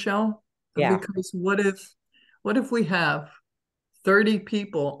me, Michelle. Yeah. Because what if we have 30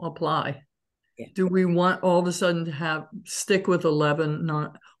 people apply? Yeah. Do we want all of a sudden to stick with 11,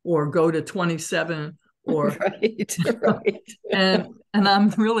 or go to 27, or right? and I'm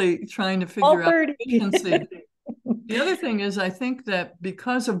really trying to figure out efficiency. The other thing is, I think that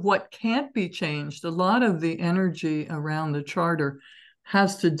because of what can't be changed, a lot of the energy around the charter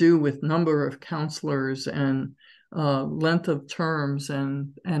has to do with number of counselors and length of terms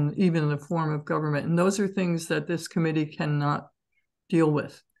and even the form of government. And those are things that this committee cannot deal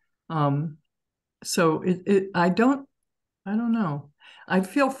with. So I don't know. I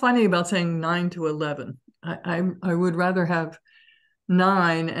feel funny about saying 9 to 11. I would rather have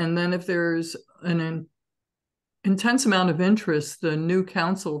 9, and then if there's an intense amount of interest, the new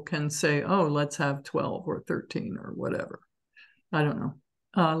council can say, oh, let's have 12 or 13 or whatever. I don't know.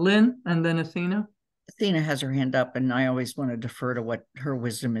 Lynn, and then Athena. Athena has her hand up, and I always want to defer to what her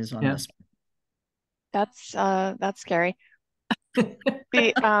wisdom is on this. That's scary.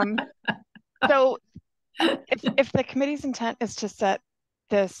 So if the committee's intent is to set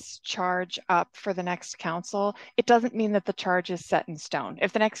this charge up for the next council, it doesn't mean that the charge is set in stone.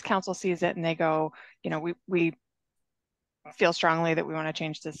 If the next council sees it and they go, you know, we feel strongly that we want to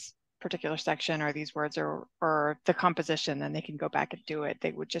change this particular section or these words or the composition, then they can go back and do it.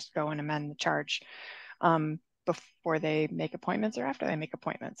 They would just go and amend the charge before they make appointments or after they make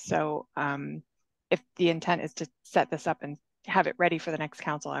appointments. So if the intent is to set this up and have it ready for the next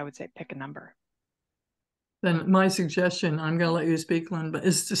council, I would say pick a number. Then my suggestion, I'm going to let you speak, Lynn, but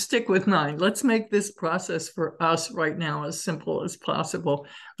is to stick with 9. Let's make this process for us right now as simple as possible.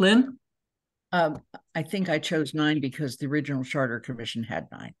 Lynn? I think I chose 9 because the original Charter Commission had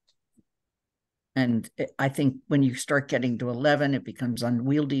 9. And I think when you start getting to 11, it becomes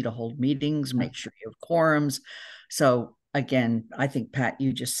unwieldy to hold meetings, make sure you have quorums. So again, I think, Pat,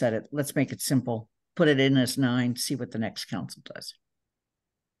 you just said it. Let's make it simple. Put it in as 9, see what the next council does.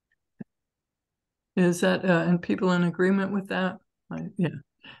 Is that, and people in agreement with that? Yeah.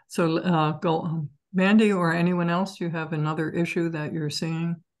 So go, Mandy or anyone else, you have another issue that you're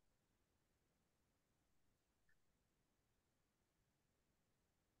seeing?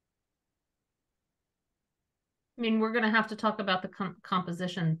 I mean, we're going to have to talk about the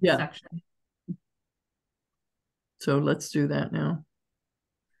composition section. So let's do that now.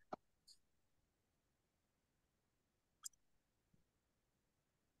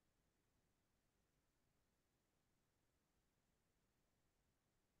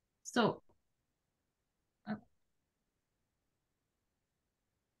 So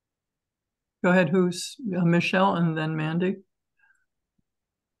go ahead, who's Michelle and then Mandy?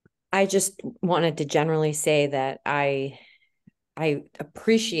 I just wanted to generally say that I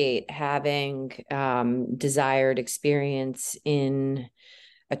appreciate having desired experience in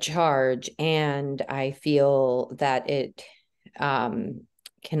a charge, and I feel that it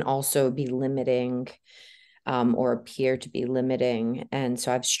can also be limiting or appear to be limiting. And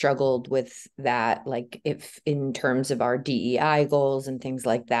so I've struggled with that, like if in terms of our DEI goals and things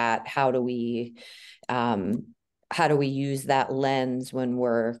like that, how do we use that lens when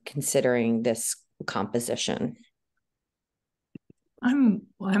we're considering this composition? I'm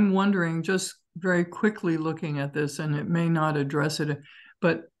wondering, just very quickly looking at this, and it may not address it,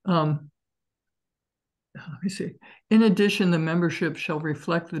 but let me see. In addition, the membership shall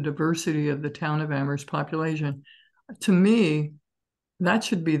reflect the diversity of the town of Amherst population. To me, that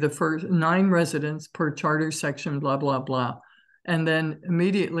should be the first 9 residents per charter section, blah, blah, blah. And then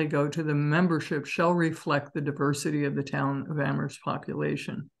immediately go to the membership shall reflect the diversity of the town of Amherst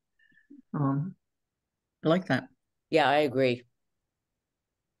population. I like that. Yeah, I agree.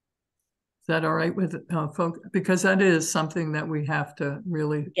 Is that all right with folks? Because that is something that we have to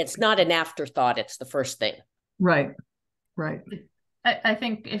really. It's not an afterthought. It's the first thing. Right. Right. I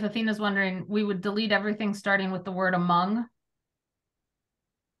think if Athena's wondering, we would delete everything starting with the word among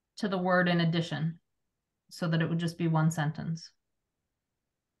to the word in addition, so that it would just be one sentence.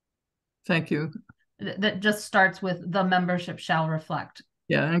 Thank you. That just starts with the membership shall reflect.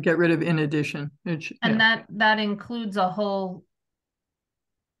 Yeah, and get rid of in addition. And that includes a whole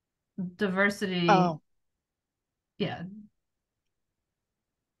diversity. Oh. Yeah.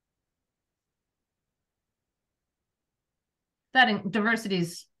 That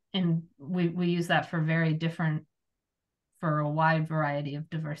diversities in we use that for very different, for a wide variety of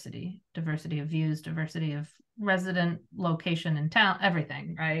diversity of views, diversity of resident location in town,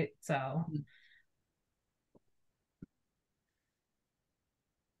 everything, right? So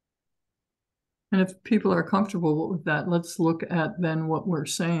and if people are comfortable with that, let's look at then what we're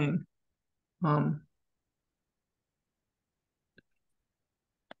saying. I'm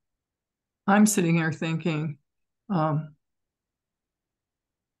sitting here thinking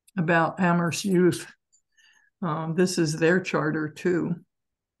about Amherst Youth. This is their charter too,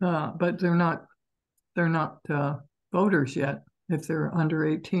 but they're not voters yet if they're under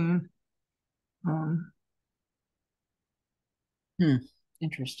 18.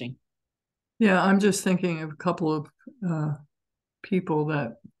 Interesting. Yeah, I'm just thinking of a couple of people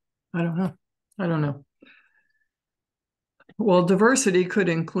that I don't know. Well, diversity could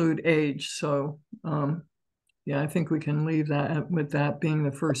include age, so yeah, I think we can leave that with that being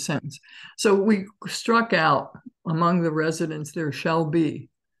the first sentence. So we struck out among the residents there shall be.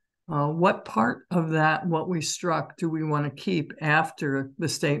 What part of that, what we struck, do we want to keep after the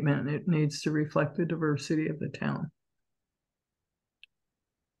statement it needs to reflect the diversity of the town?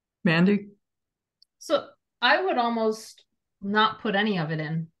 Mandy? So I would almost not put any of it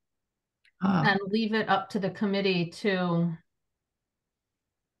in and leave it up to the committee to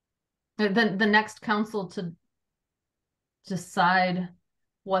the next council to decide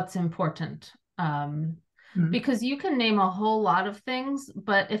what's important. Because you can name a whole lot of things,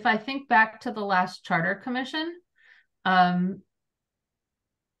 but if I think back to the last charter commission,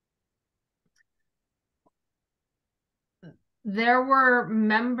 there were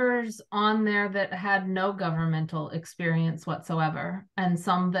members on there that had no governmental experience whatsoever, and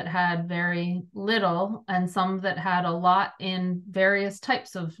some that had very little, and some that had a lot in various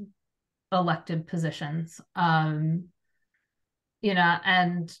types of elected positions. You know,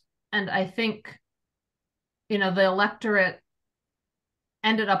 and I think, you know, the electorate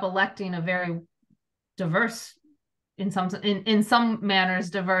ended up electing a very diverse, in some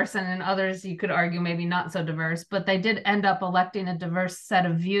manners diverse, and in others you could argue maybe not so diverse, but they did end up electing a diverse set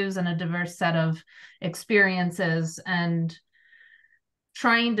of views and a diverse set of experiences, and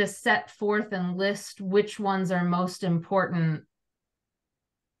trying to set forth and list which ones are most important,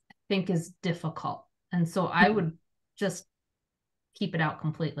 I think, is difficult. And so I would just keep it out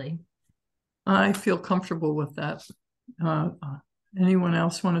completely. I feel comfortable with that. Anyone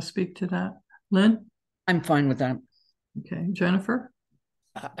else want to speak to that? Lynn? I'm fine with that. Okay, Jennifer?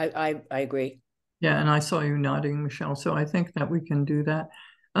 I agree. Yeah, and I saw you nodding, Michelle, so I think that we can do that.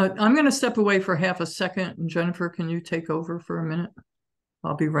 I'm going to step away for half a second, and Jennifer, can you take over for a minute?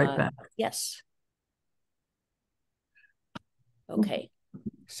 I'll be right back. Yes. Okay,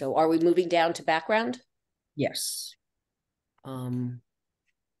 so are we moving down to background? Yes.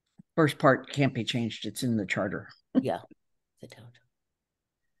 First part can't be changed. It's in the charter. Yeah. The town.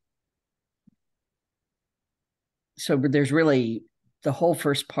 So there's really the whole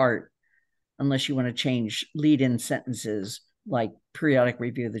first part, unless you want to change lead-in sentences like periodic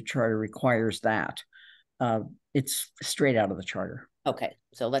review of the charter requires that. It's straight out of the charter. Okay,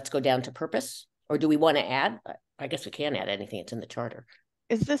 so let's go down to purpose. Or do we want to add? I guess we can add anything. It's in the charter.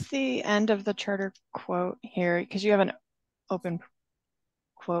 Is this the end of the charter quote here? Because you have an open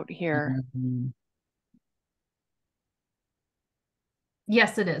quote here.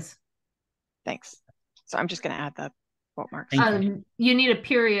 Yes, it is. Thanks. So I'm just going to add the quote marks. You need a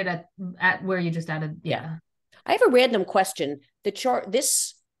period at where you just added. Yeah. I have a random question.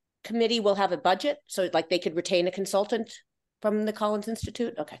 This committee will have a budget, so like they could retain a consultant from the Collins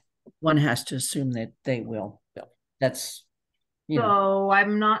Institute? Okay. One has to assume that they will. That's, you know. So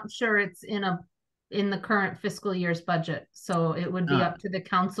I'm not sure it's in the current fiscal year's budget. So it would be up to the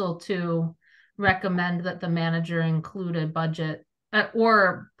council to recommend that the manager include a budget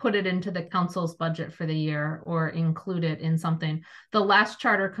or put it into the council's budget for the year or include it in something. The last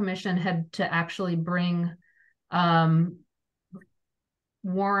charter commission had to actually bring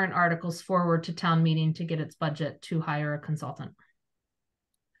warrant articles forward to town meeting to get its budget to hire a consultant.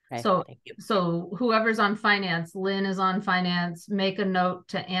 Okay, so whoever's on finance, Lynn is on finance, make a note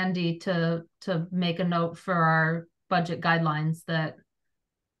to Andy to make a note for our budget guidelines that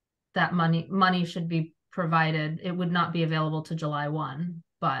money should be provided. It would not be available to July 1,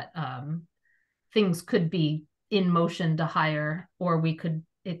 but things could be in motion to hire, or we could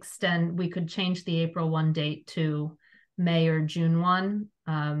change the April 1 date to May or June 1.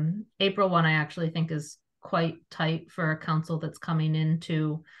 April 1, I actually think is quite tight for a council that's coming in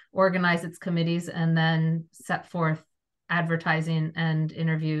to organize its committees and then set forth advertising and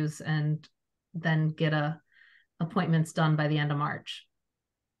interviews and then get appointments done by the end of March.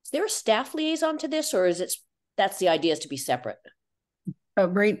 Is there a staff liaison to this, or that's the idea is to be separate?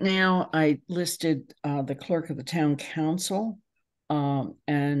 Right now, I listed the clerk of the town council,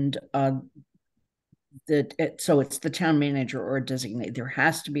 and so it's the town manager or a designate. There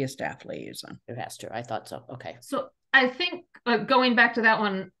has to be a staff liaison. There has to. I thought so. Okay. So I think going back to that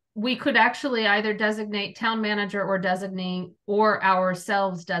one, we could actually either designate town manager or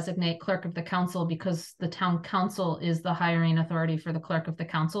ourselves designate clerk of the council, because the town council is the hiring authority for the clerk of the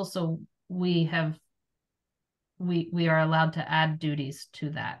council. So we are allowed to add duties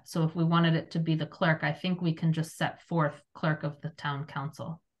to that. So if we wanted it to be the clerk, I think we can just set forth clerk of the town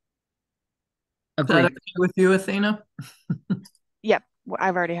council. Is that okay with you, Athena? Yep.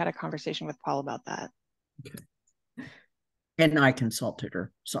 I've already had a conversation with Paul about that. Okay. And I consulted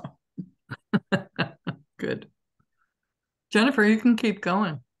her, so. Good. Jennifer, you can keep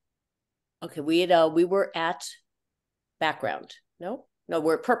going. Okay, we were at background. No,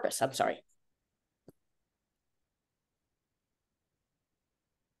 we're at purpose. I'm sorry.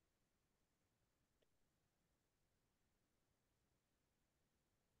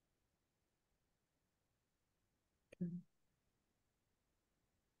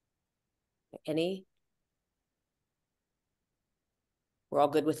 We're all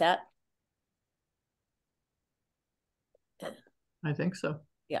good with that? I think so.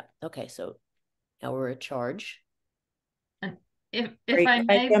 Yeah. Okay. So now we're at charge. And if I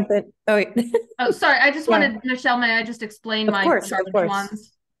may, jump in. Oh, sorry. I just wanted, Michelle, may I just explain my charge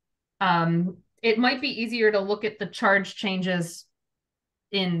ones? It might be easier to look at the charge changes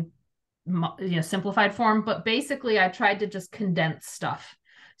in simplified form, but basically I tried to just condense stuff.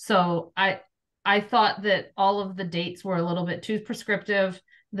 So I thought that all of the dates were a little bit too prescriptive,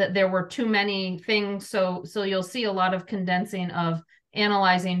 that there were too many things. So you'll see a lot of condensing of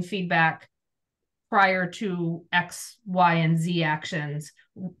analyzing feedback prior to X, Y, and Z actions,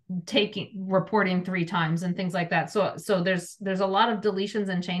 reporting 3 times and things like that. So there's a lot of deletions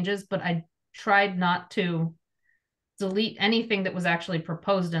and changes, but I tried not to delete anything that was actually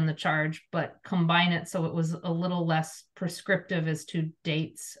proposed in the charge, but combine it so it was a little less prescriptive as to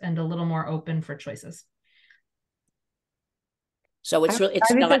dates and a little more open for choices. So it's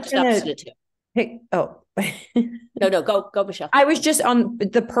not substantive. No, go, Michelle. I was just on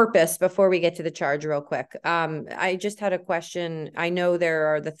the purpose before we get to the charge real quick. I just had a question. I know there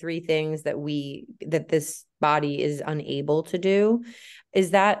are the 3 things that this body is unable to do.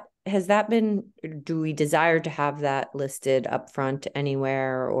 Do we desire to have that listed up front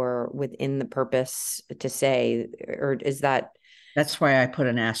anywhere or within the purpose to say, or is that? That's why I put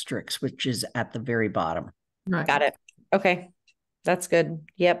an asterisk, which is at the very bottom. Right. Got it. Okay. That's good.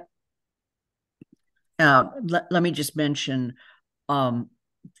 Yep. Let me just mention,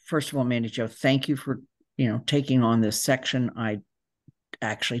 first of all, Mandi Jo, thank you for, taking on this section. I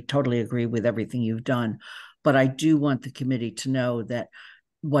actually totally agree with everything you've done, but I do want the committee to know that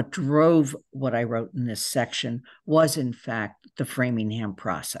what drove what I wrote in this section was, in fact, the Framingham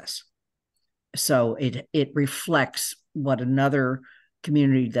process. So it reflects what another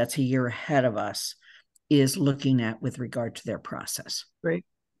community that's a year ahead of us is looking at with regard to their process. Great.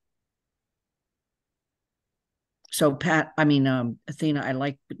 So Athena, I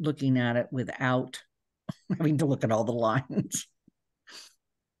like looking at it without having to look at all the lines.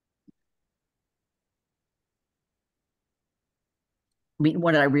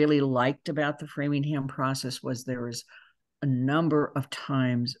 What I really liked about the Framingham process was there was a number of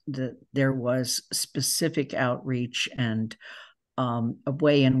times that there was specific outreach and a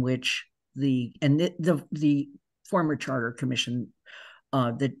way in which the former charter commission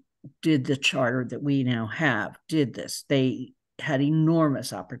that did the charter that we now have did this. They had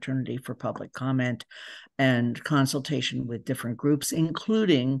enormous opportunity for public comment and consultation with different groups,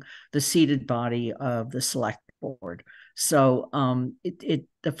 including the seated body of the select board. So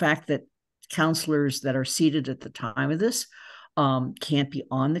the fact that counselors that are seated at the time of this can't be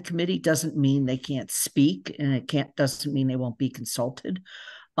on the committee doesn't mean they can't speak, and it doesn't mean they won't be consulted.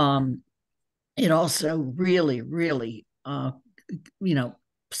 It also really, really,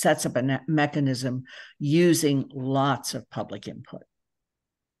 sets up a mechanism using lots of public input.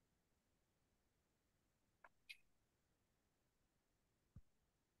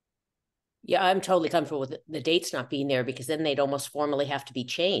 Yeah, I'm totally comfortable with the dates not being there, because then they'd almost formally have to be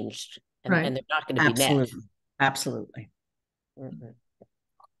changed, and, Right. and they're not going to be met. Absolutely. Mm-hmm.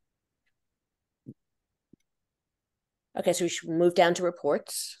 Okay, so we should move down to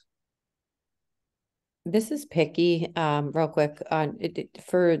reports. This is picky, real quick on could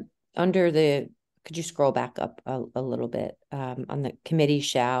you scroll back up a little bit, on the committee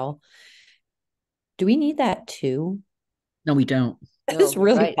shall, do we need that too? No, we don't. It's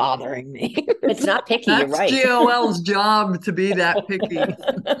really right. bothering me. It's not picky, you're That's right. GOL's job to be that picky.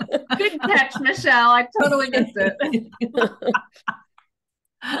 Good catch, Michelle. I totally missed it.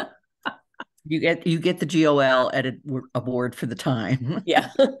 You get the GOL edit award for the time.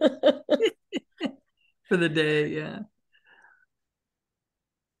 Yeah. For the day, yeah.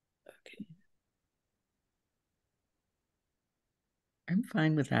 Okay. I'm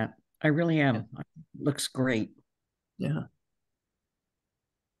fine with that. I really am. Yeah. Looks great. Yeah.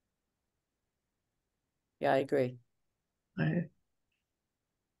 Yeah, I agree. I,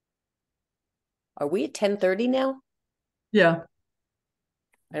 Are we at 10:30 now? yeah.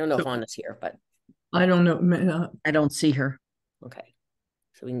 I don't know So- if Anna's here, but I don't know. I don't see her. okay.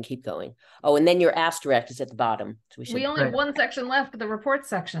 So we can keep going. Oh, and then your asterisk is at the bottom. So We only have Right. one section left, the report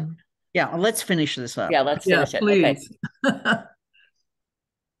section. Yeah, let's finish this up. yeah, let's Yeah, finish it. Okay. please.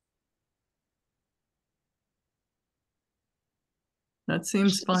 That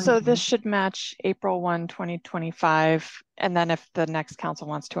seems fine. So to this me. should match April 1, 2025. And then if the next council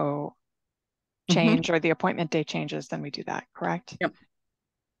wants to change or the appointment date changes, then we do that, correct? Yep.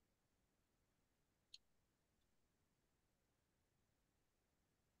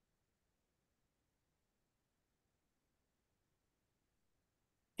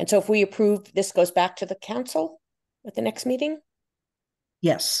 And so if we approve, this goes back to the council at the next meeting?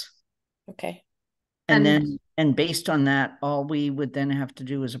 Yes. Okay. And based on that, all we would then have to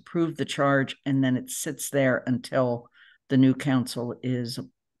do is approve the charge, and then it sits there until the new council is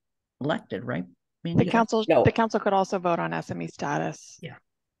elected, right? The council, No. the council could also vote on SME status. Yeah.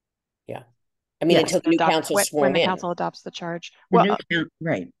 Yeah. I mean, Yes. until the new council is sworn when the in. council adopts the charge. The Well,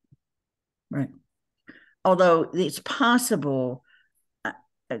 right. Although it's possible,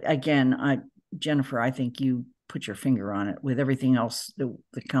 again, Jennifer, I think you put your finger on it with everything else that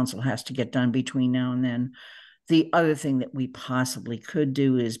the council has to get done between now and then. The other thing that we possibly could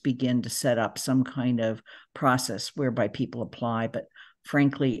do is begin to set up some kind of process whereby people apply. But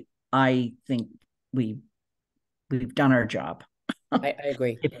frankly, I think we've done our job. I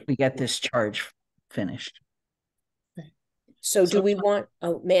agree. If we get this charge finished. So do we want,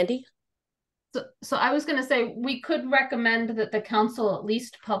 Mandy? So I was going to say, we could recommend that the council at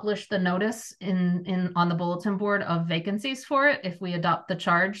least publish the notice on the bulletin board of vacancies for it if we adopt the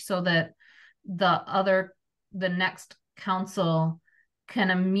charge, so that the next council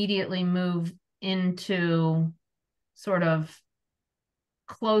can immediately move into sort of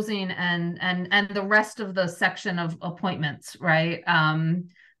closing and the rest of the section of appointments, right? On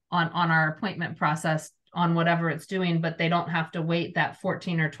our appointment process on whatever it's doing, but they don't have to wait that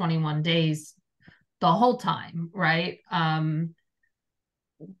 14 or 21 days the whole time, right?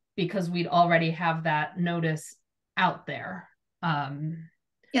 Because we'd already have that notice out there.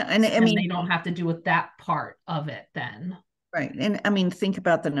 Yeah, and I mean, they don't have to do with that part of it then. Right. And I mean, think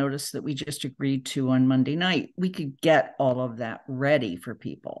about the notice that we just agreed to on Monday night. We could get all of that ready for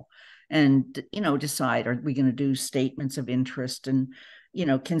people and, decide, are we going to do statements of interest and,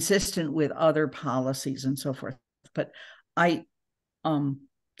 consistent with other policies and so forth. But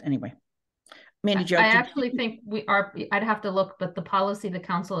anyway. Mandy, I actually think I'd have to look, but the policy the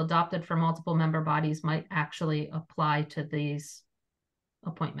council adopted for multiple member bodies might actually apply to these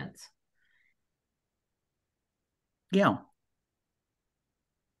appointments. Yeah.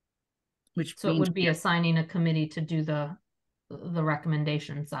 So it would be assigning a committee to do the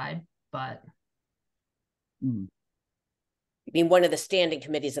recommendation side, but. You mean one of the standing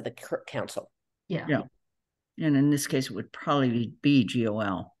committees of the council? Yeah. Yeah. And in this case, it would probably be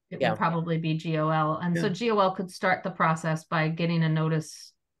GOL. it would probably be GOL. And so GOL could start the process by getting a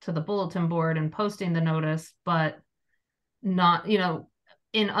notice to the bulletin board and posting the notice, but not, you know,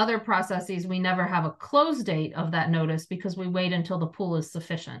 in other processes, we never have a close date of that notice because we wait until the pool is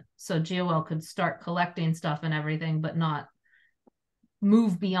sufficient. So GOL could start collecting stuff and everything, but not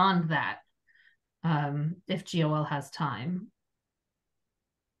move beyond that if GOL has time.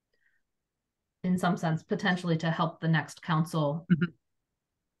 In some sense, potentially to help the next council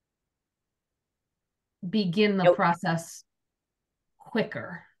begin the process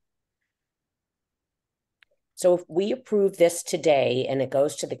quicker. So if we approve this today and it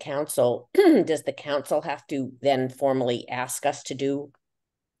goes to the council, does the council have to then formally ask us to do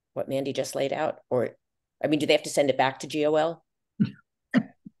what Mandy just laid out? Or, I mean, do they have to send it back to GOL?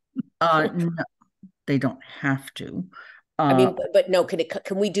 No, they don't have to. I mean, but no,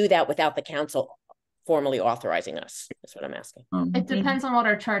 can we do that without the council formally authorizing us? That's what I'm asking. It depends on what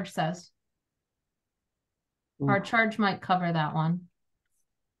our charge says. Our charge might cover that one.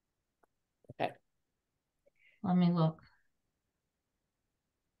 Okay. Let me look.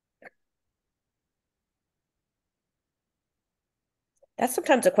 That's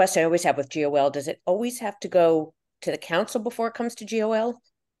sometimes a question I always have with GOL. Does it always have to go to the council before it comes to GOL?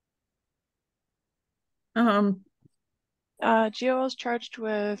 GOL is charged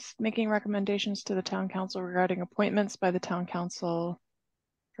with making recommendations to the town council regarding appointments by the town council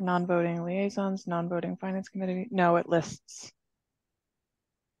for non-voting liaisons, non-voting finance committee. No, it lists.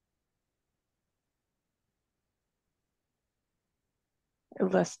 It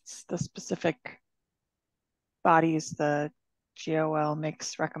lists the specific bodies the GOL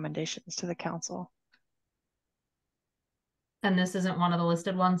makes recommendations to the council. And this isn't one of the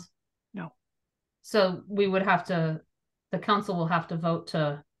listed ones? No. So we would have to, the council will have to vote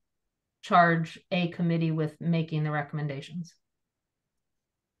to charge a committee with making the recommendations.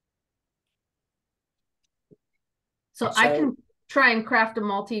 So I can try and craft a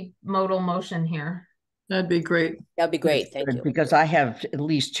multimodal motion here. That'd be great. That'd be great. Thank you. Because I have at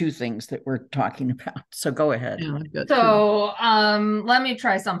least two things that we're talking about. So go ahead. Yeah, I've got two. Let me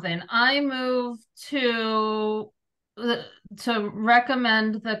try something. I move to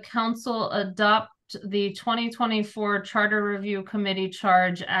recommend the council adopt the 2024 Charter Review Committee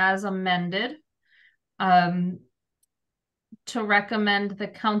charge as amended. To recommend the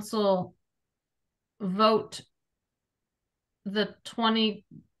council vote the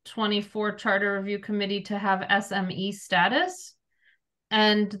 2024 Charter Review Committee to have SME status,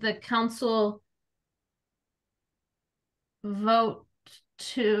 and the council vote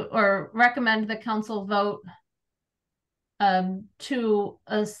to, or recommend the council vote to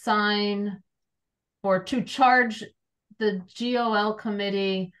assign or to charge the GOL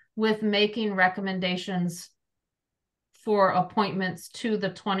committee with making recommendations for appointments to the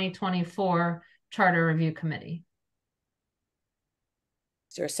 2024 Charter Review Committee.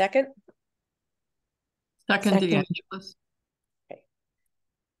 Is there a second? Second. DeAngelis.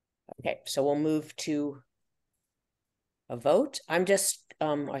 Okay, so we'll move to a vote. I'm just,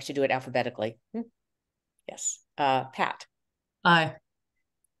 I should do it alphabetically. Yes. Pat. Aye.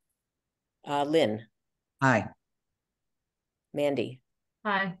 Lynn. Aye. Mandy.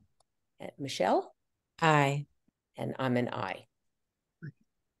 Aye. Michelle. Aye. And I'm an aye.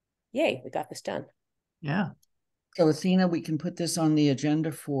 Yay, we got this done. Yeah. So Athena, we can put this on the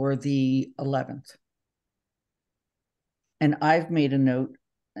agenda for the 11th. And I've made a note,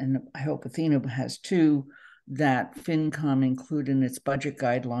 and I hope Athena has too, that FinCom include in its budget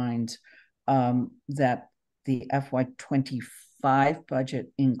guidelines that the FY25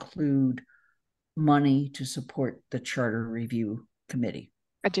 budget include money to support the Charter Review Committee.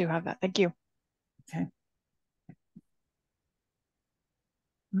 I do have that. Thank you. Okay.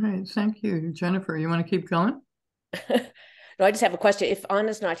 All right. Thank you. Jennifer, you want to keep going? No, I just have a question. If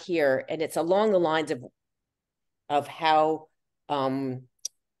Anna's not here, and it's along the lines of how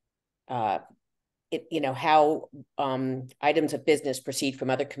how items of business proceed from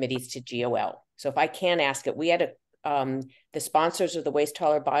other committees to GOL. So if I can ask it, we had the sponsors of the waste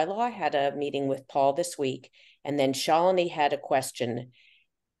hauler bylaw had a meeting with Paul this week, and then Shalini had a question.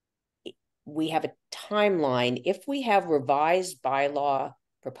 We have a timeline. If we have revised bylaw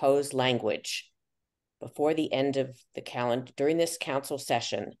proposed language before the end of the calendar during this council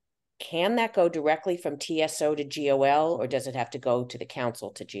session, can that go directly from TSO to GOL, or does it have to go to the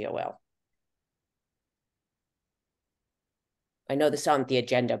council to GOL? I know this is on the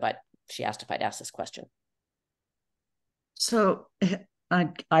agenda, but she asked if I'd ask this question. So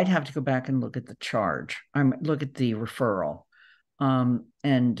I'd have to go back and look at the charge. Look at the referral.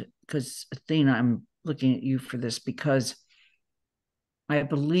 And because Athena, I'm looking at you for this because I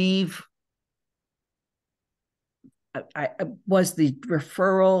believe I was the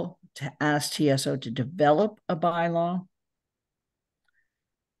referral to ask TSO to develop a bylaw.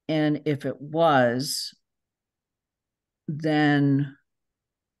 And if it was, then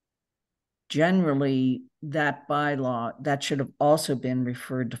generally that bylaw, that should have also been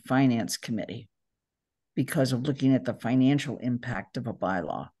referred to Finance Committee because of looking at the financial impact of a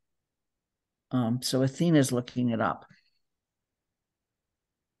bylaw. So Athena's looking it up.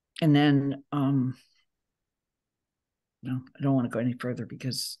 And then, no, I don't want to go any further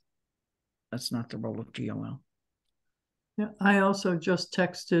because that's not the role of GOL. Yeah, I also just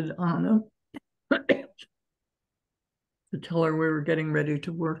texted Anna to tell her we were getting ready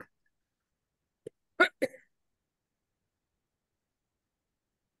to work.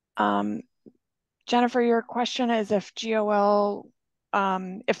 Jennifer, your question is if GOL,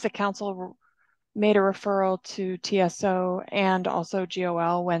 if the council made a referral to TSO and also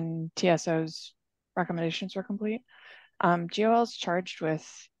GOL when TSO's recommendations were complete. GOL is charged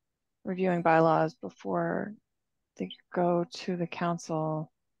with reviewing bylaws before they go to the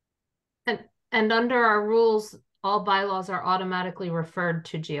council. And under our rules, all bylaws are automatically referred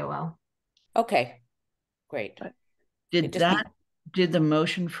to GOL. Okay, great. But did the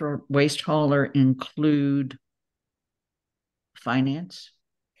motion for waste hauler include finance?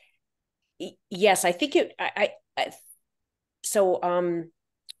 Yes, I think it, so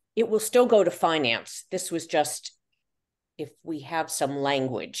it will still go to finance. This was just, if we have some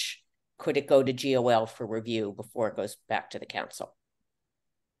language, could it go to GOL for review before it goes back to the council?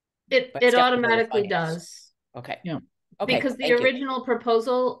 It automatically does. Okay. Yeah. Okay. Because the original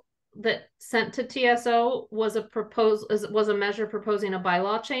proposal that sent to TSO was a measure proposing a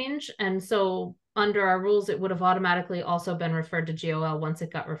bylaw change, and so under our rules, it would have automatically also been referred to GOL once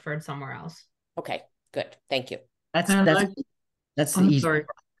it got referred somewhere else. Okay, good. Thank you. That's the easy. Sorry.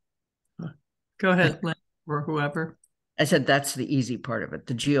 Go ahead, Lynn, or whoever. I said that's the easy part of it.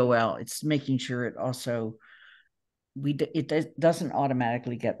 The GOL, it's making sure it also doesn't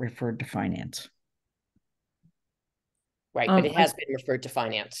automatically get referred to finance. Right, but it has been referred to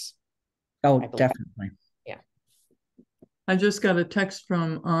finance. Oh, definitely. Yeah. I just got a text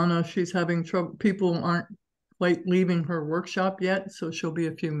from Anna. She's having trouble. People aren't quite leaving her workshop yet, so she'll be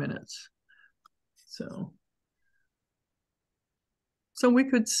a few minutes. So we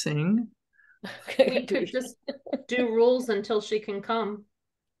could sing. We could just do rules until she can come.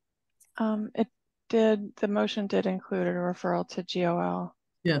 The motion did include a referral to GOL.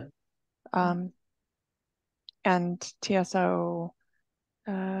 Yeah. And TSO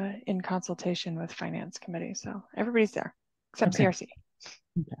in consultation with Finance Committee. So everybody's there except CRC.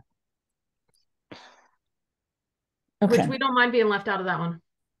 Which we don't mind being left out of that one.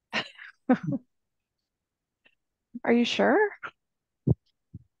 Are you sure?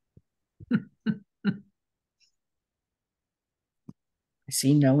 I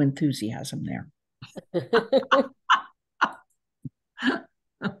see no enthusiasm there.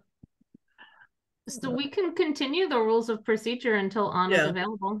 So we can continue the rules of procedure until Anna's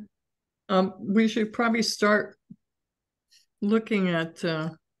available. We should probably start looking at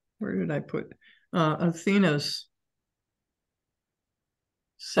where did I put Athena's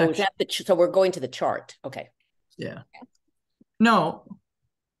section. So we're going to the chart. Okay. Yeah. No.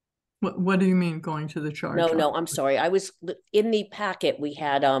 What do you mean going to the chart? No, I'm sorry. I was in the packet. We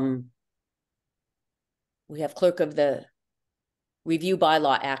have clerk of the review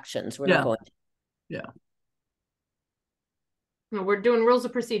bylaw actions. We're not going to. Yeah. No, we're doing rules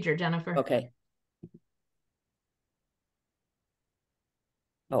of procedure, Jennifer. Okay.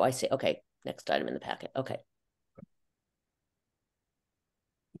 Oh, I see. Okay. Next item in the packet. Okay.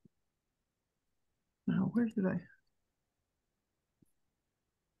 Now, where did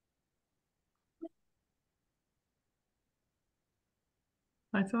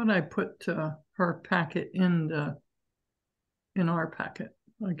I thought I put her packet in our packet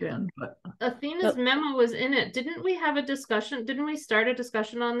again, but Athena's memo was in it. Didn't we have a discussion? Didn't we start a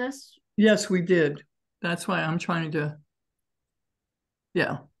discussion on this? Yes, we did. That's why I'm trying to.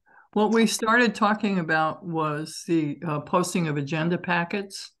 Yeah. What we started talking about was the posting of agenda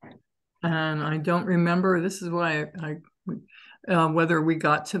packets. And I don't remember, this is why whether we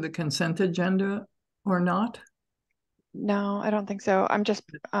got to the consent agenda or not. No, I don't think so. I'm just,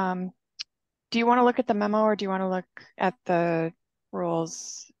 do you want to look at the memo or do you want to look at the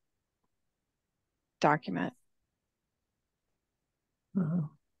rules document?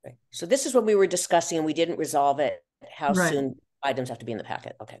 Right. So this is what we were discussing and we didn't resolve it. How soon items have to be in the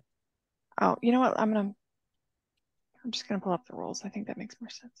packet. Okay. Oh, you know what? I'm just going to pull up the rules. I think that makes more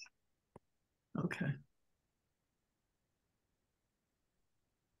sense. Okay.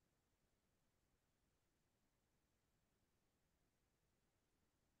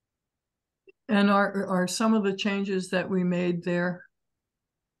 And are some of the changes that we made there?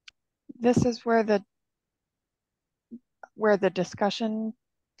 This is where the discussion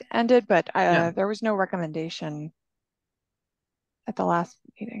ended, but there was no recommendation at the last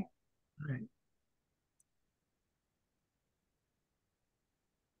meeting. Right.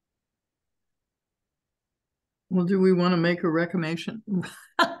 Well, do we want to make a recommendation?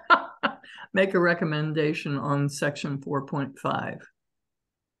 Make a recommendation on section 4.5.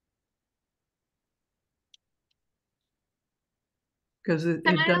 Because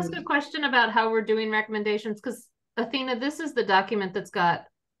Can I ask a question about how we're doing recommendations? Because Athena, this is the document that's got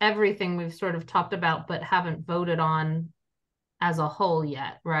everything we've sort of talked about but haven't voted on as a whole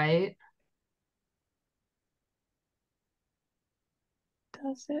yet, right?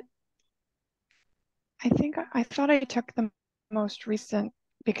 Does it? I thought I took the most recent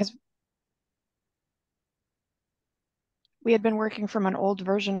because we had been working from an old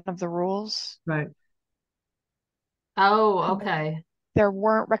version of the rules. Right. Oh, okay. There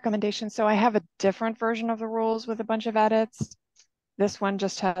weren't recommendations. So I have a different version of the rules with a bunch of edits. This one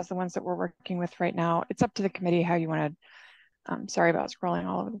just has the ones that we're working with right now. It's up to the committee how you want to, sorry about scrolling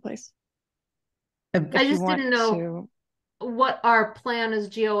all over the place. I just didn't know what our plan as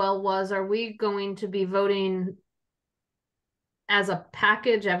GOL was. Are we going to be voting as a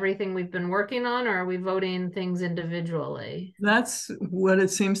package, everything we've been working on, or are we voting things individually? That's what it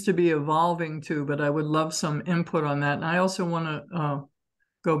seems to be evolving to, but I would love some input on that. And I also want to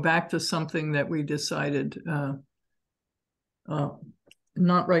go back to something that we decided,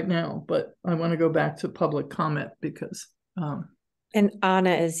 not right now, but I want to go back to public comment because. And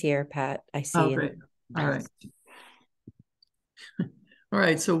Anna is here, Pat. I see. Oh, great. All right. All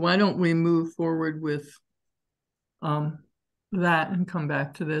right. So why don't we move forward with that and come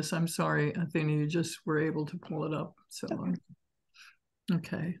back to this? I'm sorry, Athena, you just were able to pull it up. So,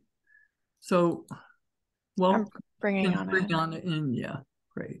 okay. So, well, I'm bring Anna in. Yeah,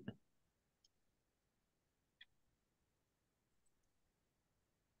 great.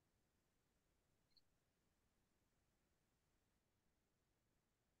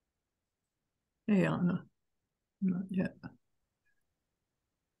 Hey, Anna. Not yet.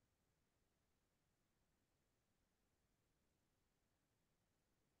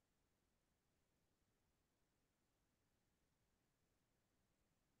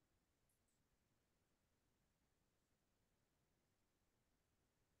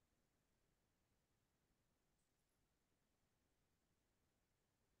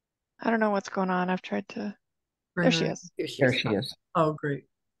 I don't know what's going on. I've tried to. There she is. There she is. Oh, great.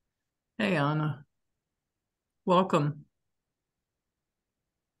 Hey, Anna. Welcome.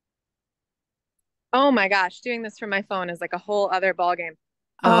 Oh my gosh, doing this from my phone is like a whole other ballgame.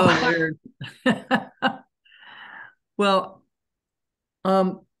 Oh, weird. Well,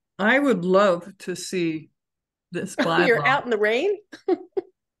 I would love to see this bylaw. You're out in the rain?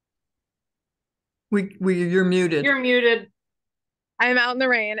 You're muted. You're muted. I'm out in the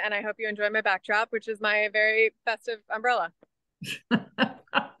rain and I hope you enjoy my backdrop, which is my very festive umbrella.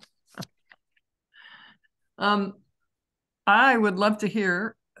 I would love to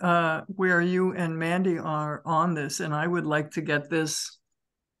hear where you and Mandy are on this, and I would like to get this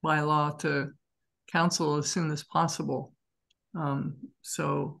bylaw to council as soon as possible.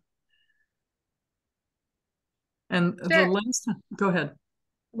 So, and sure. The last, go ahead.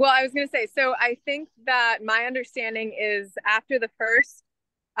 Well, I was going to say, so I think that my understanding is after the first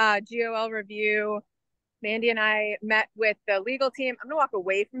GOL review, Mandy and I met with the legal team. I'm going to walk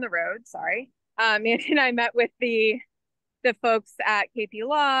away from the road. Sorry. Mandy and I met with the folks at KP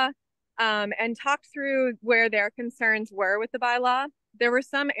Law and talked through where their concerns were with the bylaw. There were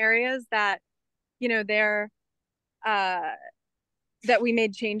some areas that, you know, that we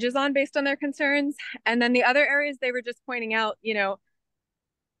made changes on based on their concerns. And then the other areas they were just pointing out, you know,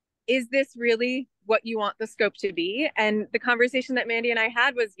 is this really what you want the scope to be? And the conversation that Mandy and I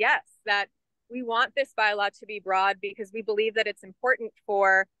had was yes, that we want this bylaw to be broad because we believe that it's important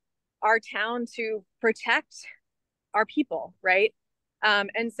for our town to protect our people, right?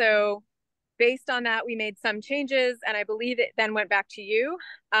 And so based on that, we made some changes and I believe it then went back to you.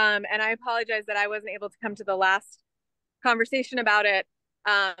 And I apologize that I wasn't able to come to the last conversation about it.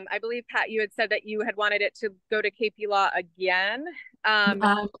 I believe, Pat, you had said that you had wanted it to go to KP Law again.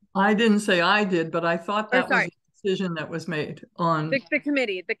 I didn't say I did, but I thought that was a decision that was made on the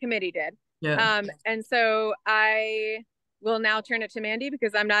committee. The committee did. Yeah. And so I will now turn it to Mandy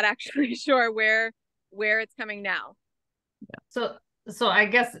because I'm not actually sure where it's coming now. Yeah. So I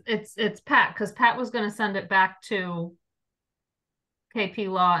guess it's Pat, because Pat was going to send it back to KP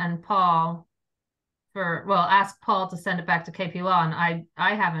Law and Paul ask Paul to send it back to KP Law, and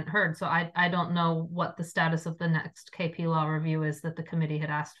I haven't heard, so I don't know what the status of the next KP Law review is that the committee had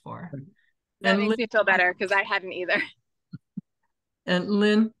asked for. That makes me feel better because I hadn't either. And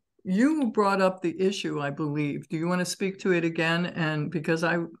Lynn, you brought up the issue, I believe. Do you want to speak to it again? And because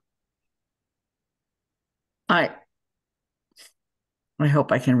I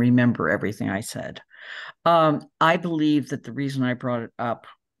hope I can remember everything I said. I believe that the reason I brought it up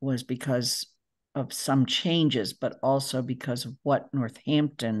was because of some changes, but also because of what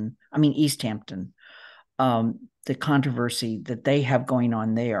East Hampton, the controversy that they have going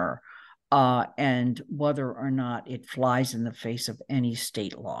on there, and whether or not it flies in the face of any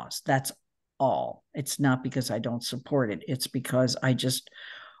state laws. That's all. It's not because I don't support it. It's because I just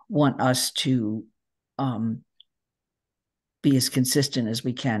want us to be as consistent as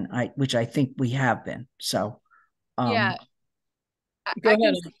we can, which I think we have been. So yeah. Go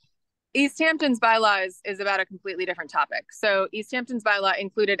ahead. East Hampton's bylaw is about a completely different topic. So East Hampton's bylaw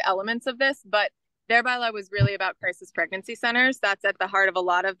included elements of this, but their bylaw was really about crisis pregnancy centers. That's at the heart of a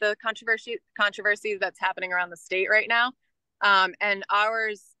lot of the controversies that's happening around the state right now. And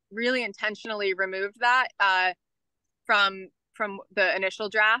ours really intentionally removed that from the initial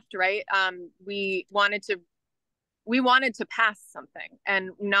draft, right? We wanted to pass something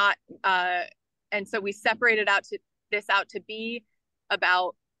and not, and so we separated this out to be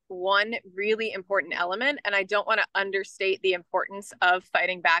about one really important element. And I don't want to understate the importance of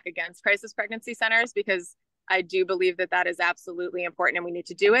fighting back against crisis pregnancy centers, because I do believe that that is absolutely important and we need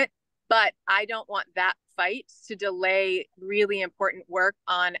to do it. But I don't want that fight to delay really important work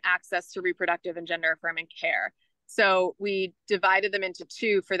on access to reproductive and gender affirming care. So we divided them into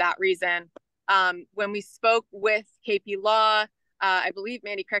two for that reason. When we spoke with KP Law, I believe,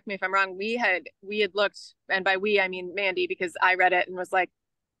 Mandy, correct me if I'm wrong, we had looked, and by we, I mean Mandy, because I read it and was like,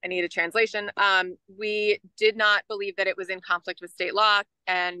 I need a translation. We did not believe that it was in conflict with state law,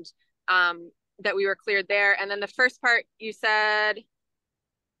 and that we were cleared there. And then the first part you said, is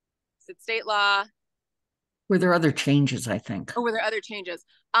it state law? Were there other changes, I think? Or were there other changes?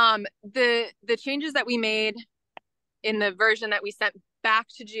 The changes that we made in the version that we sent back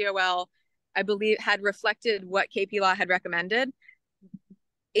to GOL, I believe, had reflected what KP Law had recommended.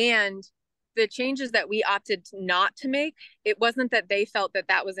 And the changes that we opted not to make, it wasn't that they felt that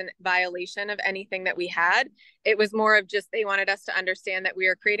that was in violation of anything that we had. It was more of just they wanted us to understand that we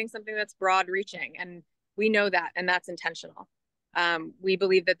are creating something that's broad reaching, and we know that, and that's intentional. We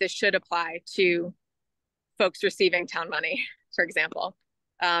believe that this should apply to folks receiving town money, for example,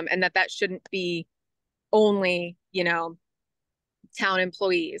 and that shouldn't be only, town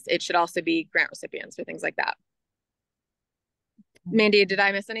employees. It should also be grant recipients or things like that. Mandy, did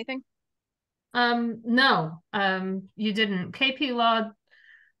I miss anything? No, you didn't. KP Law,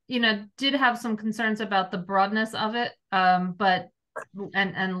 did have some concerns about the broadness of it, but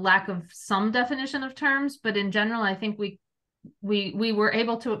and lack of some definition of terms. But in general, I think we were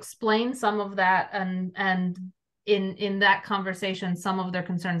able to explain some of that, and in that conversation, some of their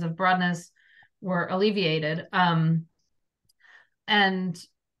concerns of broadness were alleviated. And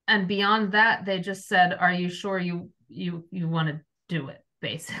beyond that, they just said, "Are you sure you want to do it?"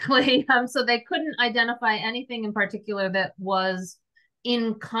 Basically. So they couldn't identify anything in particular that was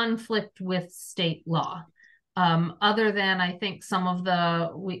in conflict with state law. Other than, I think, some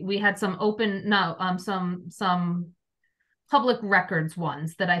of we had some some public records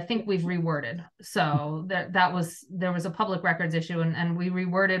ones that I think we've reworded. So there was a public records issue, and we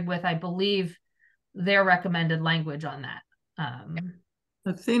reworded with, I believe, their recommended language on that.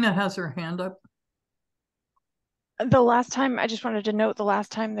 Athena has her hand up. The last time, I just wanted to note, the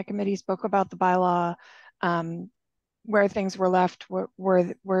last time the committee spoke about the bylaw, where things were left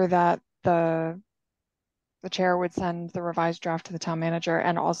were that the chair would send the revised draft to the town manager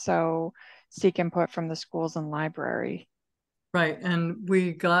and also seek input from the schools and library. Right, and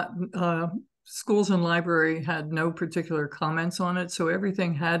we got, schools and library had no particular comments on it, so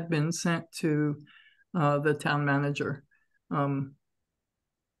everything had been sent to the town manager.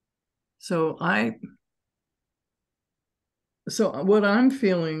 So what I'm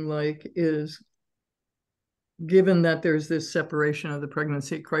feeling like is, given that there's this separation of the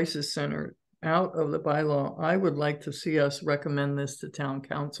Pregnancy Crisis Center out of the bylaw, I would like to see us recommend this to town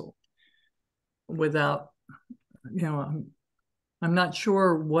council without, I'm not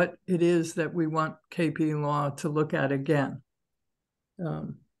sure what it is that we want KP Law to look at again.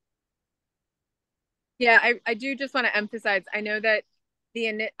 Yeah, I do just want to emphasize, I know that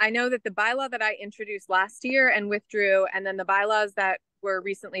the bylaw that I introduced last year and withdrew, and then the bylaws that were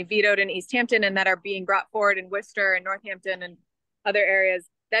recently vetoed in East Hampton and that are being brought forward in Worcester and Northampton and other areas,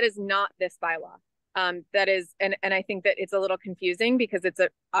 that is not this bylaw. that is, and I think that it's a little confusing because it's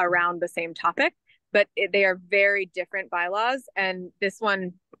around the same topic, but they are very different bylaws, and this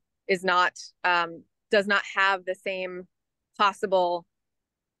one is not, does not have the same possible,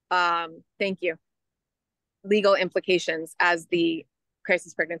 thank you, legal implications as the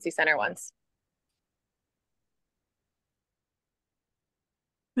crisis pregnancy center ones.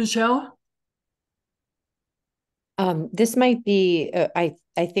 Michelle? This might be, I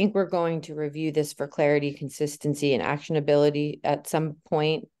think we're going to review this for clarity, consistency, and actionability at some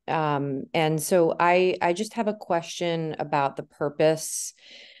point. And so I just have a question about the purpose.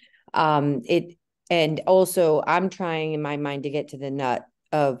 And also I'm trying in my mind to get to the nut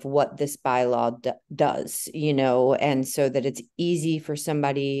of what this bylaw does, you know, and so that it's easy for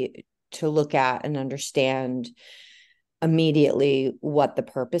somebody to look at and understand immediately what the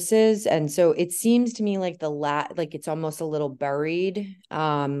purpose is. And so it seems to me like like it's almost a little buried.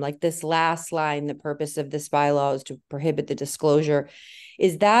 Like this last line, the purpose of this bylaw is to prohibit the disclosure.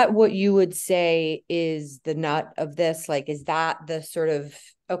 Is that what you would say is the nut of this? Like, is that the sort of,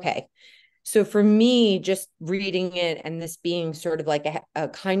 okay. So for me, just reading it and this being sort of like a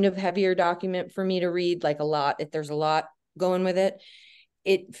kind of heavier document for me to read, like a lot, if there's a lot going with it,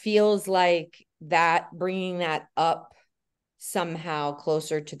 it feels like that bringing that up somehow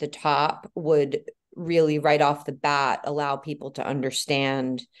closer to the top would really right off the bat allow people to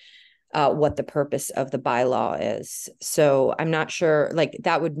understand what the purpose of the bylaw is. So I'm not sure, like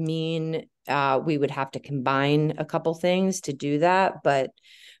that would mean we would have to combine a couple things to do that. But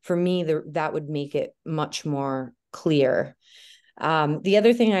for me, that would make it much more clear. The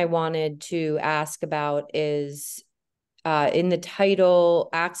other thing I wanted to ask about is in the title,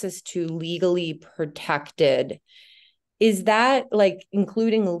 access to legally protected. Is that like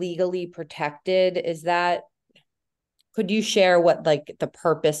including legally protected? Is that, could you share what like the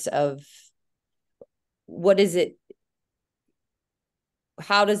purpose of, what is it?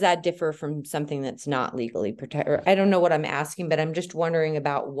 How does that differ from something that's not legally protected? I don't know what I'm asking, but I'm just wondering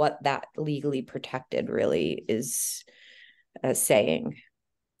about what that legally protected really is saying.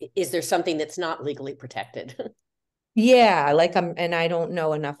 Is there something that's not legally protected? Yeah, like and I don't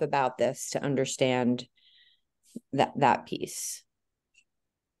know enough about this to understand that piece.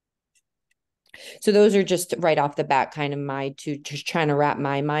 So those are just right off the bat kind of my two, just trying to wrap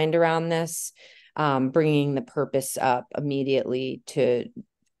my mind around this, bringing the purpose up immediately to,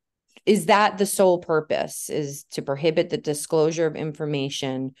 is that the sole purpose, is to prohibit the disclosure of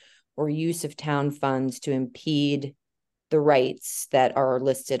information or use of town funds to impede the rights that are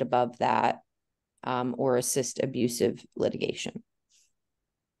listed above that, or assist abusive litigation.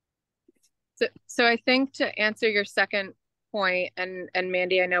 So I think to answer your second point, and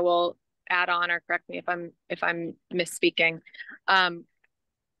Mandy, I know will add on or correct me if I'm misspeaking.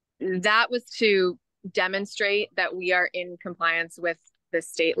 That was to demonstrate that we are in compliance with the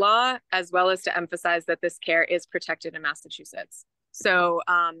state law, as well as to emphasize that this care is protected in Massachusetts. So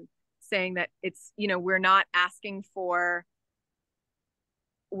saying that it's, you know, we're not asking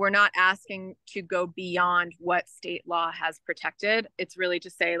to go beyond what state law has protected. It's really to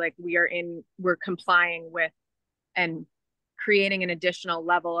say like we're complying with and creating an additional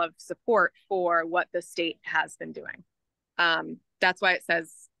level of support for what the state has been doing. That's why it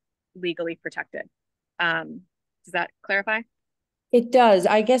says legally protected. Does that clarify? It does.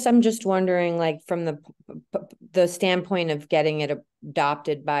 I guess I'm just wondering, like from the standpoint of getting it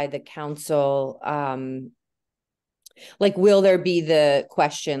adopted by the council, like, will there be the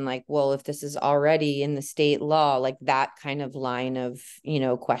question like, well, if this is already in the state law, like that kind of line of, you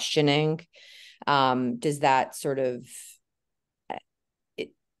know, questioning, does that sort of,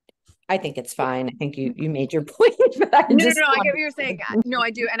 I think it's fine. I think you made your point. But I No, I get what you're saying. No, I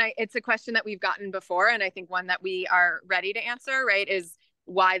do. And it's a question that we've gotten before. And I think one that we are ready to answer, right, is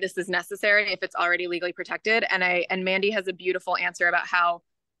why this is necessary if it's already legally protected. And Mandy has a beautiful answer about how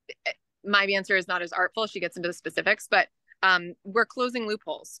my answer is not as artful. She gets into the specifics, but we're closing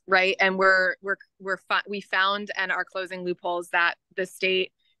loopholes, right? And we found and are closing loopholes that the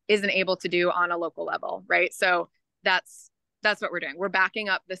state isn't able to do on a local level, right? So that's what we're doing. We're backing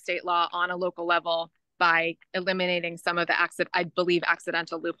up the state law on a local level by eliminating some of the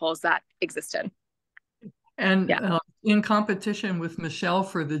accidental loopholes that existed. And in competition with Michelle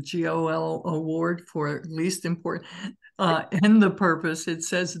for the GOL award for least important, in the purpose, it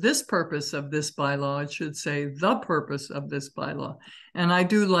says this purpose of this bylaw. It should say the purpose of this bylaw. And I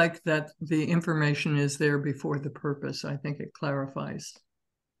do like that the information is there before the purpose. I think it clarifies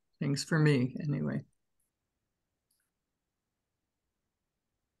things for me anyway.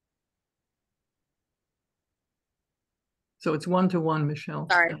 So it's 1-1, Michelle.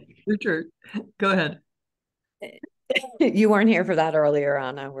 Sorry. Richard, go ahead. You weren't here for that earlier,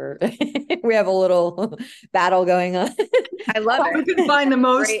 Anna. We have a little battle going on. I love it. We can find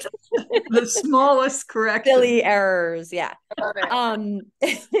the smallest correction. Silly errors. Yeah. I love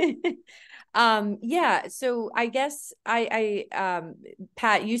it. Yeah, so I guess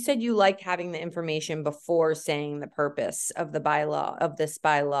Pat, you said you like having the information before saying the purpose of the bylaw, of this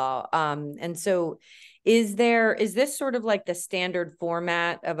bylaw. And so is this sort of like the standard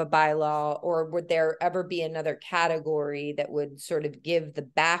format of a bylaw, or would there ever be another category that would sort of give the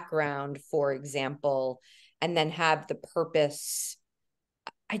background, for example, and then have the purpose?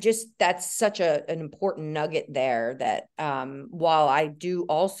 That's such an important nugget there that while I do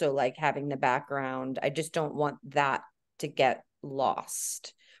also like having the background, I just don't want that to get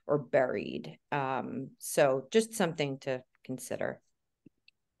lost or buried. So just something to consider.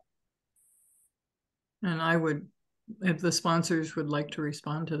 And I would, if the sponsors would like to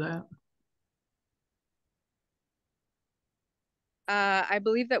respond to that. I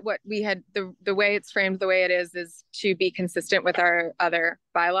believe that what we had, the way it's framed, the way it is to be consistent with our other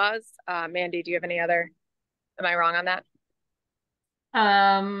bylaws. Mandy, do you have any other, am I wrong on that?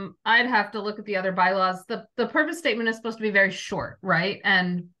 I'd have to look at the other bylaws. The purpose statement is supposed to be very short, right?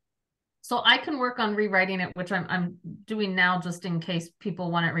 And so I can work on rewriting it, which I'm doing now just in case people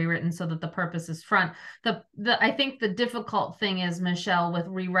want it rewritten so that the purpose is front. I think the difficult thing is, Michelle, with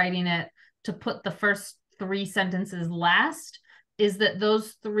rewriting it to put the first 3 sentences last, is that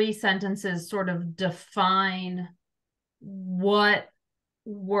those 3 sentences sort of define what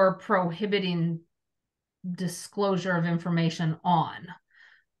we're prohibiting disclosure of information on.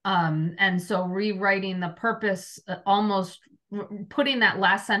 And so rewriting the purpose, almost putting that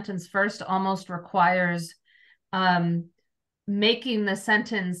last sentence first, almost requires making the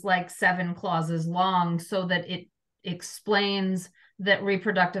sentence like 7 clauses long so that it explains that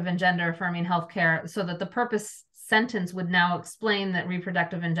reproductive and gender affirming healthcare, so that the purpose sentence would now explain that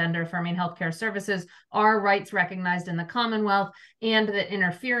reproductive and gender affirming healthcare services are rights recognized in the Commonwealth, and that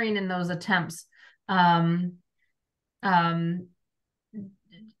interfering in those attempts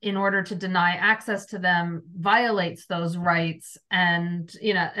in order to deny access to them violates those rights. And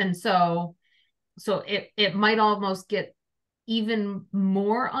and so it might almost get even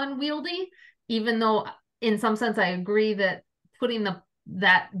more unwieldy, even though in some sense I agree that putting the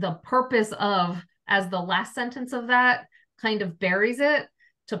purpose of as the last sentence of that kind of buries it.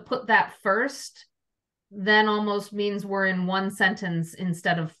 To put that first then almost means we're in 1 sentence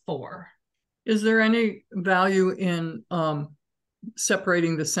instead of 4. Is there any value in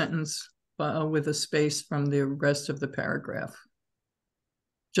separating the sentence with a space from the rest of the paragraph?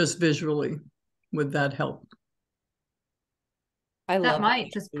 Just visually, would that help? That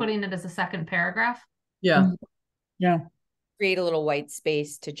might, just putting it as a second paragraph. Yeah. Yeah. Create a little white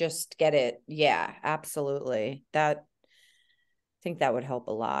space to just get it. Yeah, absolutely. I think that would help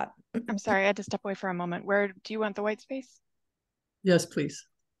a lot. I'm sorry, I had to step away for a moment. Where do you want the white space? Yes, please.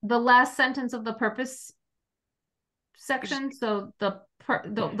 The last sentence of the purpose section. So the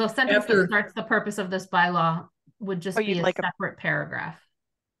sentence that starts the purpose of this bylaw would just be a separate paragraph.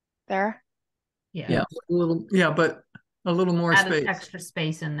 There? Yeah. Yeah, but a little more space. Extra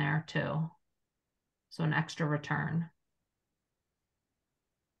space in there too. So an extra return.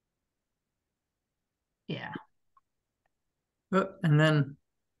 Yeah. And then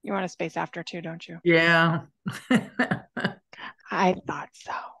you want a space after too, don't you? Yeah. I thought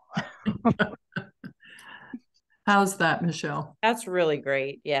so. How's that, Michelle? That's really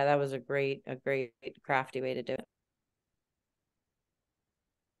great. Yeah, that was a great crafty way to do it.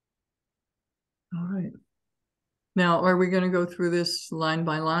 All right. Now, are we going to go through this line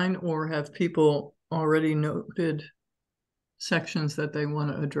by line, or have people already noted sections that they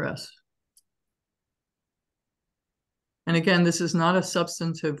want to address? And again, this is not a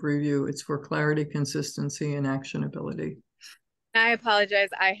substantive review. It's for clarity, consistency, and actionability. I apologize.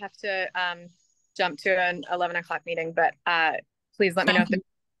 I have to jump to an 11 o'clock meeting, but please let me know if you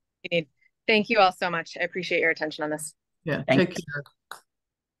need. Thank you all so much. I appreciate your attention on this. Yeah, take care.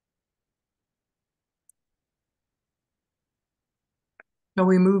 Shall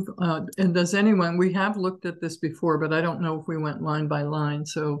we move? And does anyone, we have looked at this before, but I don't know if we went line by line.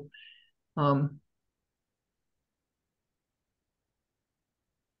 So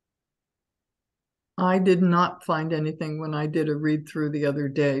I did not find anything when I did a read through the other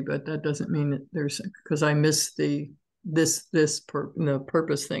day, but that doesn't mean that there's, because I missed the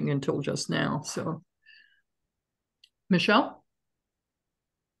purpose thing until just now. So Michelle?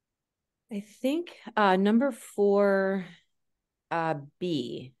 I think number 4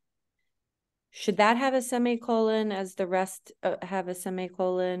 B. Should that have a semicolon as the rest have a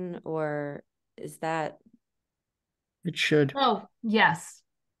semicolon, or is that? It should. Oh, yes.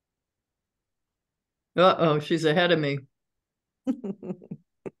 Uh-oh, she's ahead of me.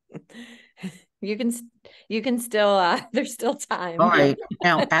 You can still there's still time. All right.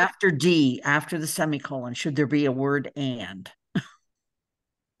 Now, after D, after the semicolon, should there be a word and?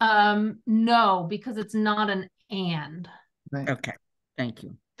 No, because it's not an and. Right. Okay. Thank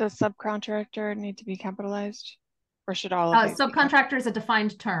you. Does subcontractor need to be capitalized? Or should all of these be Subcontractor is a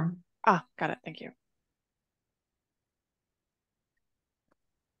defined term. Ah, got it. Thank you.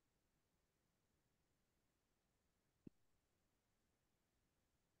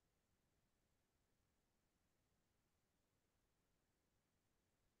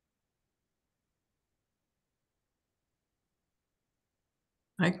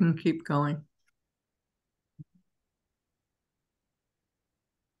 I can keep going.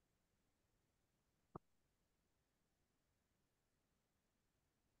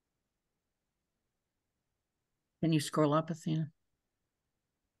 Can you scroll up, Athena?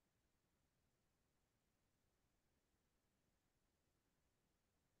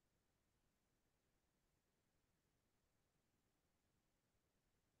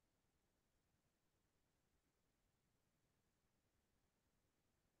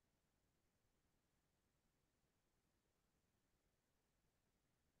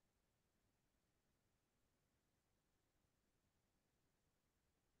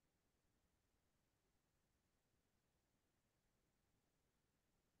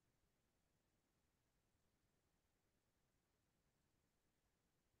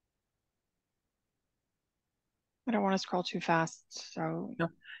 I don't want to scroll too fast, so. Yeah.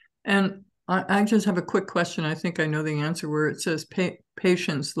 And I just have a quick question. I think I know the answer. Where it says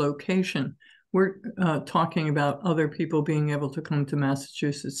patient's location, we're talking about other people being able to come to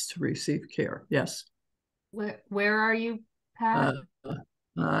Massachusetts to receive care. Yes. Where are you, Pat?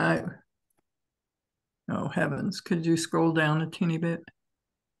 Oh heavens, could you scroll down a teeny bit?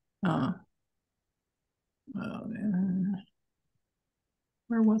 Where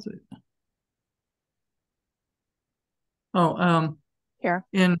was it? Oh, here.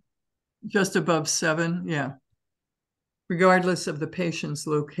 In just above 7, yeah. Regardless of the patient's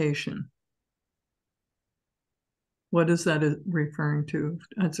location. What is that referring to?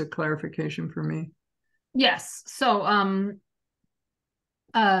 That's a clarification for me. Yes. So,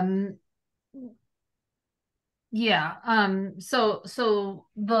 yeah. So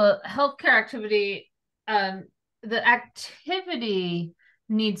the healthcare activity, the activity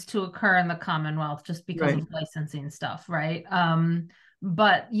needs to occur in the Commonwealth just because of licensing stuff, right?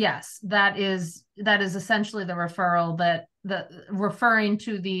 But yes, that is essentially the referral that referring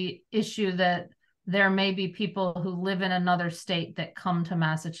to the issue that there may be people who live in another state that come to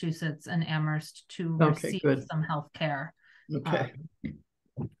Massachusetts and Amherst to receive some health care. Okay.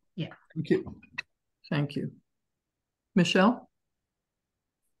 Yeah. Thank you. Thank you. Michelle?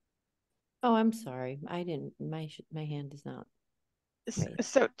 Oh, I'm sorry. I didn't, my hand is not raised.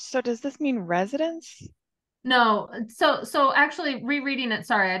 So does this mean residents? No, so actually rereading it,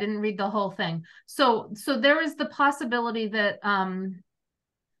 sorry, I didn't read the whole thing. So there is the possibility that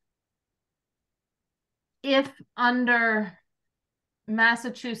if under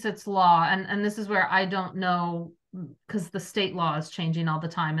Massachusetts law, and this is where I don't know because the state law is changing all the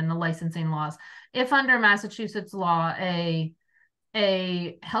time and the licensing laws, if under Massachusetts law a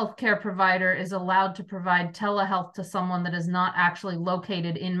healthcare provider is allowed to provide telehealth to someone that is not actually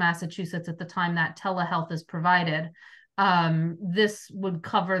located in Massachusetts at the time that telehealth is provided, this would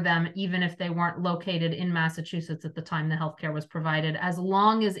cover them even if they weren't located in Massachusetts at the time the healthcare was provided, as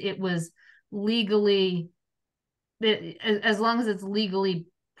long as it was legally, as long as it's legally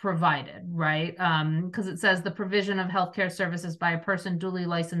provided, right? Because it says the provision of healthcare services by a person duly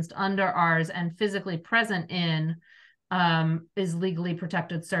licensed under ours and physically present in is legally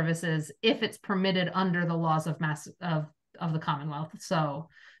protected services if it's permitted under the laws of the Commonwealth. So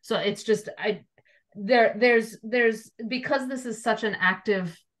it's just there's because this is such an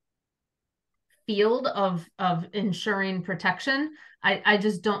active field of ensuring protection, I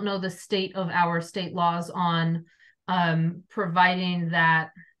just don't know the state of our state laws on providing that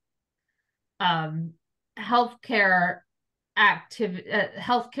healthcare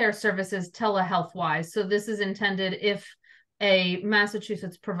services telehealth wise. So this is intended if a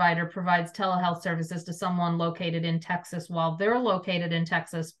Massachusetts provider provides telehealth services to someone located in Texas while they're located in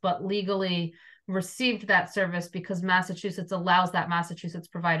Texas, but legally received that service because Massachusetts allows that Massachusetts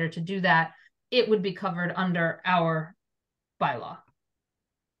provider to do that, it would be covered under our bylaw,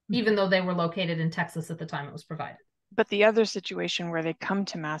 even though they were located in Texas at the time it was provided. But the other situation where they come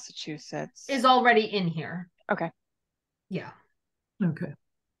to Massachusetts is already in here. Okay. Yeah. Okay.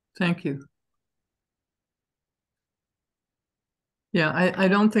 Thank you. Yeah, I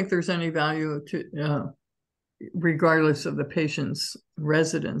don't think there's any value to, regardless of the patient's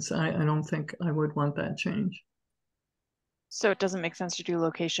residence. I don't think I would want that change. So it doesn't make sense to do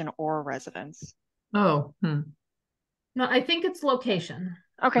location or residence. Oh, No, I think it's location.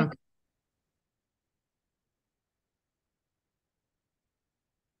 Okay. Okay.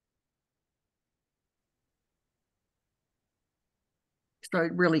 So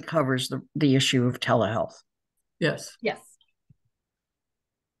it really covers the issue of telehealth. Yes. Yes.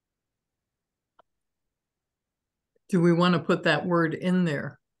 Do we want to put that word in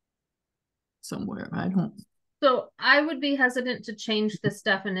there somewhere? I don't. So I would be hesitant to change this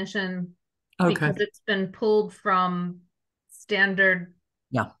definition because it's been pulled from standard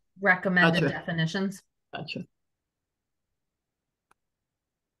recommended definitions. Gotcha.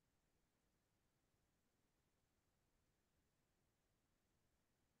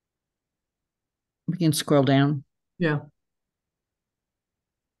 We can scroll down. Yeah.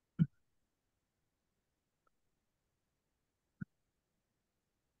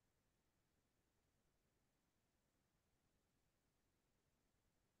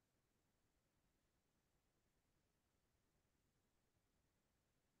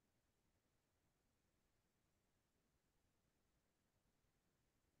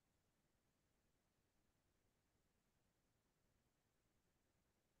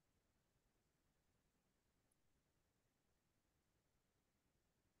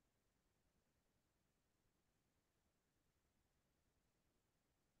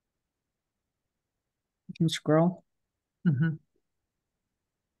 You can scroll. Mm-hmm.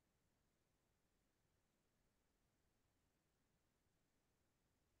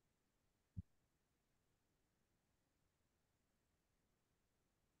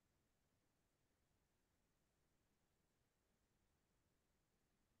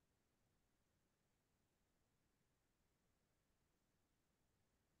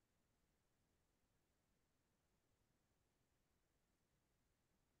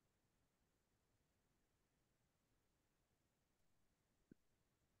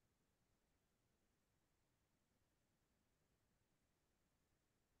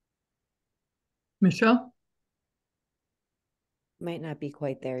 Michelle? Might not be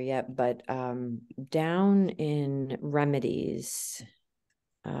quite there yet, but down in remedies,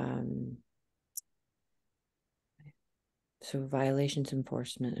 so violations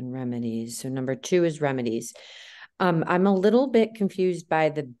enforcement and remedies. So number 2 is remedies. I'm a little bit confused by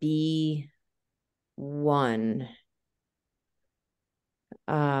the B1.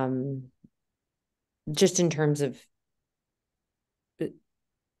 Just in terms of,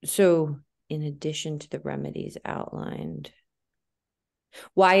 so in addition to the remedies outlined,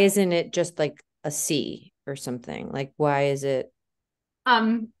 why isn't it just like a C or something? Like, why is it?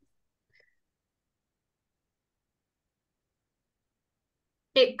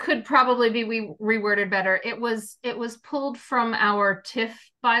 It could probably be reworded better. It was pulled from our TIF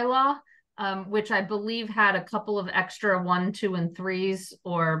bylaw, which I believe had a couple of extra 1, 2, and 3s,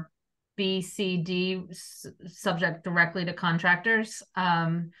 or B, C, D, subject directly to contractors.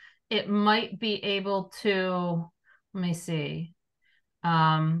 It might be able to, let me see.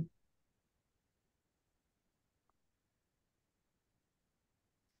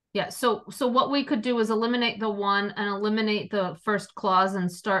 Yeah, so what we could do is eliminate the 1 and eliminate the first clause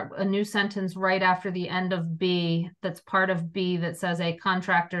and start a new sentence right after the end of B that's part of B that says a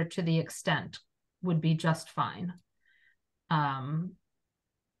contractor to the extent would be just fine.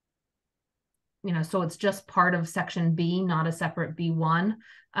 So it's just part of section B, not a separate B1.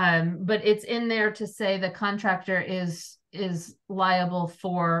 But it's in there to say the contractor is liable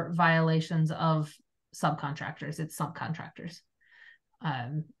for violations of subcontractors. It's subcontractors.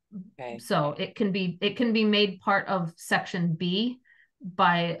 Okay. So it can be made part of section B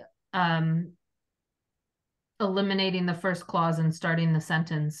by eliminating the first clause and starting the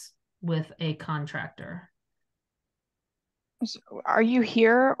sentence with a contractor. So are you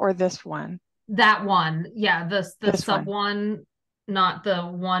here or this one? That one, yeah. The sub one, not the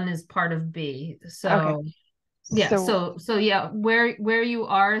one is part of B. So okay. Yeah, so yeah, where you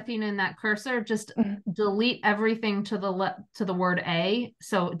are, Athena, in that cursor, just delete everything to the word A.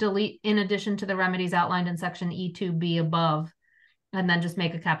 So delete in addition to the remedies outlined in section E2B above, and then just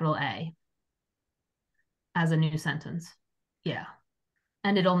make a capital A as a new sentence. Yeah.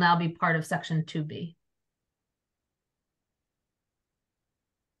 And it'll now be part of section 2B.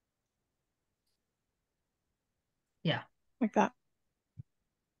 Yeah. Like that.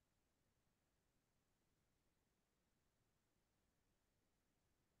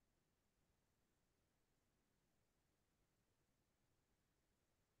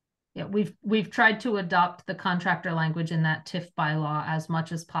 Yeah, we've tried to adopt the contractor language in that TIF bylaw as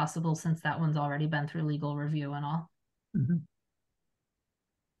much as possible, since that one's already been through legal review and all. Mm-hmm.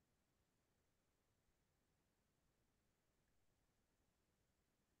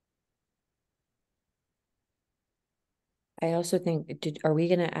 I also think, are we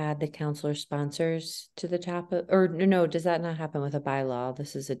going to add the counselor sponsors to the top of, or no, does that not happen with a bylaw?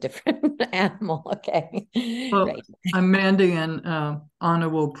 This is a different animal. Okay. Well, right. Mandy and Anna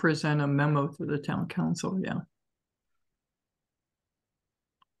will present a memo to the town council. Yeah.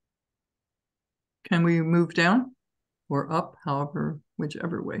 Can we move down or up, however,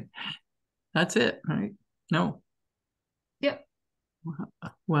 whichever way? That's it, right? No. Yep.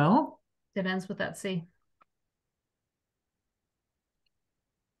 Well, It ends with that C.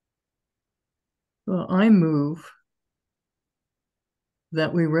 well, I move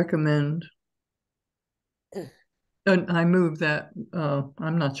that we recommend, and I move that,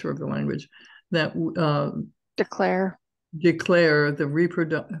 I'm not sure of the language, that Declare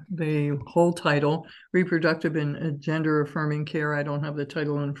the whole title, reproductive and gender affirming care, I don't have the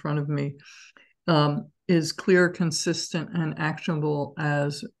title in front of me, is clear, consistent, and actionable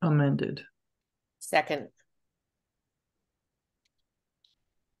as amended. Second.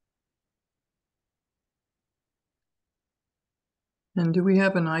 And do we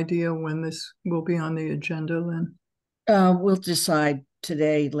have an idea when this will be on the agenda, Lynn? We'll decide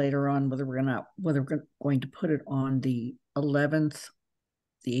today, later on, whether we're going to put it on the 11th,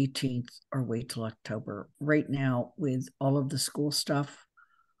 the 18th, or wait till October. Right now, with all of the school stuff,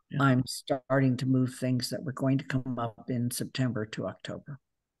 yeah, I'm starting to move things that were going to come up in September to October.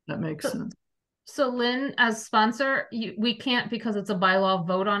 That makes sense. So Lynn, as sponsor, we can't, because it's a bylaw,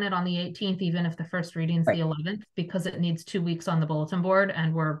 vote on it on the 18th, even if the first reading's right, the 11th, because it needs 2 weeks on the bulletin board,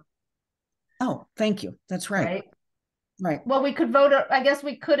 and we're... Oh, thank you. That's right. Right. Well, we could vote, I guess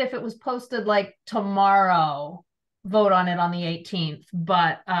we could, if it was posted like tomorrow, vote on it on the 18th,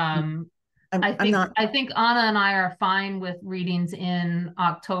 but I think Anna and I are fine with readings in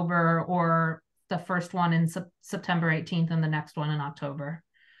October, or the first one in September 18th and the next one in October.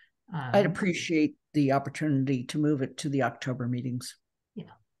 I'd appreciate the opportunity to move it to the October meetings.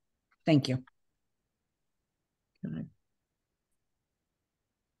 Yeah. Thank you. Okay.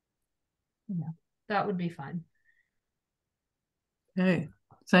 Yeah, that would be fine. Okay.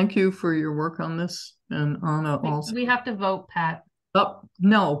 Thank you for your work on this. And Anna also. We have to vote, Pat. Oh,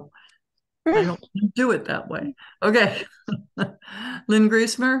 no. I don't do it that way. Okay. Lynn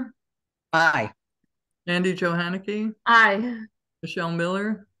Griesmer? Aye. Andy Johannicki? Aye. Michelle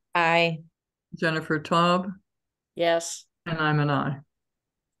Miller? Aye. Jennifer Taub? Yes. And I'm an aye.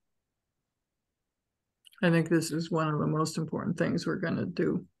 I think this is one of the most important things we're going to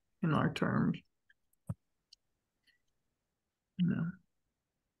do in our term. Yeah.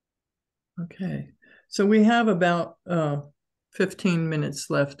 Okay. So we have about 15 minutes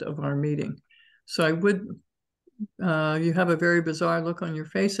left of our meeting. So I would, you have a very bizarre look on your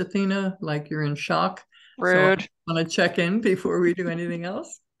face, Athena, like you're in shock. Rude. So I want to check in before we do anything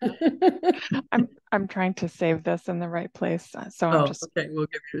else. I'm trying to save this in the right place. So I'm just, okay, we'll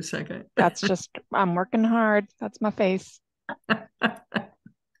give you a second. That's just, I'm working hard. That's my face.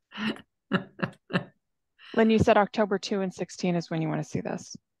 Lynn, you said October 2 and 16 is when you want to see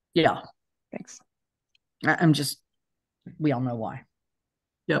this. Yeah. Thanks. I'm just, we all know why.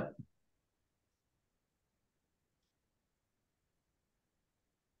 Yep.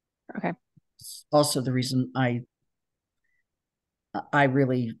 Okay. Also the reason I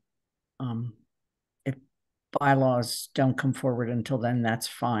really, if bylaws don't come forward until then, that's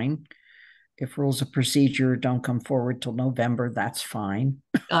fine. If rules of procedure don't come forward till November, that's fine.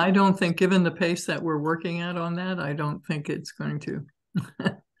 I don't think, given the pace that we're working at on that, I don't think it's going to.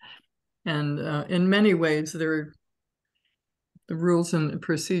 And in many ways, the rules and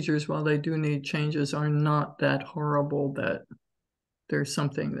procedures, while they do need changes, are not that horrible that there's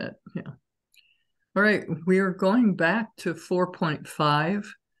something that, yeah. All right, we are going back to 4.5,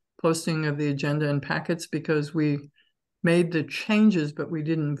 posting of the agenda and packets, because we made the changes, but we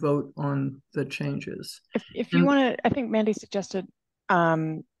didn't vote on the changes. If you want to, I think Mandy suggested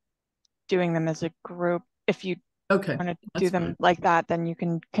doing them as a group. If you want to do them like that, then you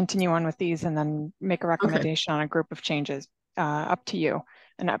can continue on with these and then make a recommendation on a group of changes. Up to you.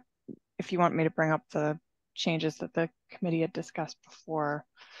 And if you want me to bring up the changes that the committee had discussed before,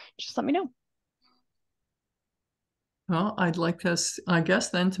 just let me know. Well, I'd like us, I guess,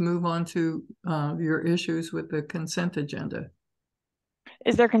 then to move on to your issues with the consent agenda.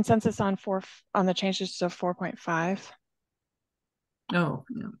 Is there consensus on the changes to 4.5? Oh,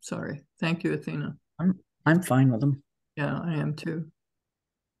 yeah, sorry. Thank you, Athena. I'm fine with them. Yeah, I am too.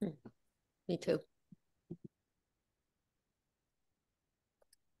 Me too.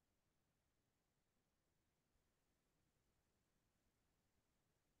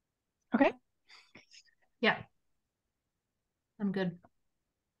 Okay. Yeah. I'm good.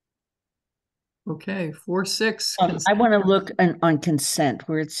 Okay, 4.6. I want to look on consent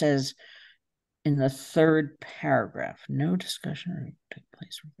where it says in the third paragraph, no discussion took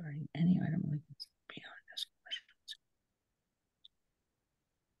place regarding any item beyond this question.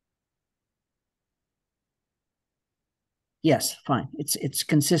 Yes, fine. It's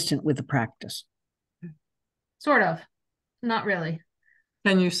consistent with the practice. Sort of. Not really.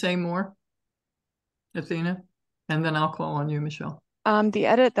 Can you say more, Athena? And then I'll call on you, Michelle. The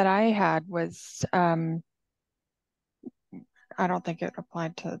edit that I had was, I don't think it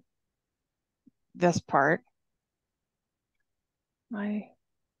applied to this part.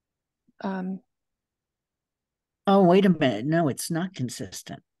 Oh, wait a minute. No, it's not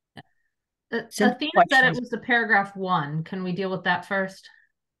consistent. Athena said it was the paragraph 1. Can we deal with that first?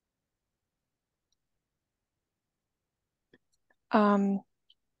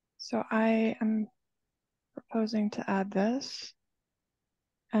 So I am proposing to add this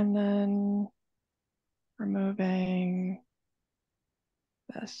and then removing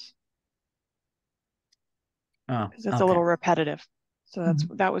this. Oh, because it's a little repetitive. So that's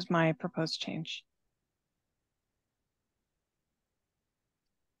that was my proposed change.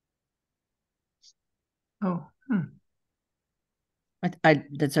 Oh,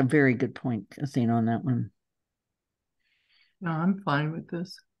 that's a very good point, Athena, on that one. No, I'm fine with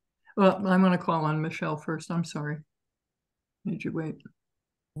this. Well, I'm going to call on Michelle first. I'm sorry. Need you wait?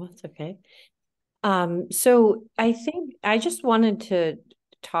 That's okay. So I think I just wanted to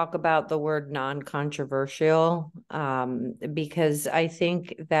talk about the word non-controversial, because I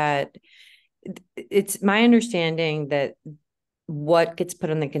think that it's my understanding that what gets put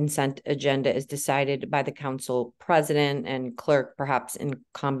on the consent agenda is decided by the council president and clerk, perhaps in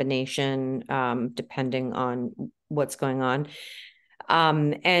combination, depending on what's going on.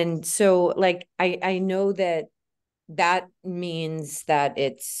 And so like, I know that means that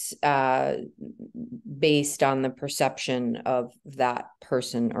it's based on the perception of that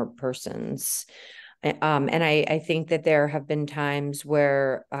person or persons. And I think that there have been times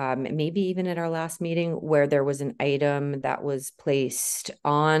where maybe even at our last meeting where there was an item that was placed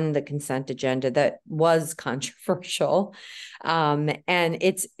on the consent agenda that was controversial. And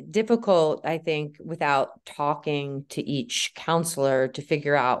it's difficult, I think, without talking to each counselor to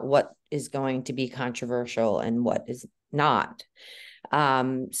figure out what is going to be controversial and what is not.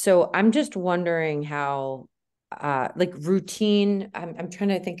 So I'm just wondering how like routine, I'm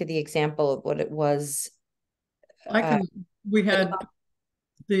trying to think of the example of what it was. We had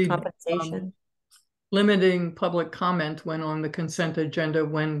the compensation. Limiting public comment went on the consent agenda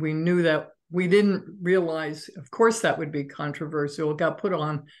when we knew that we didn't realize, of course, that would be controversial. It got put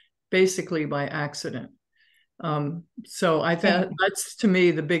on basically by accident. So I thought that's, to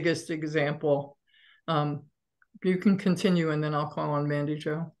me, the biggest example. You can continue and then I'll call on Mandy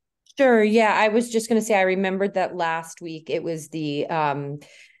Jo. Sure. Yeah. I was just going to say, I remembered that last week it was the,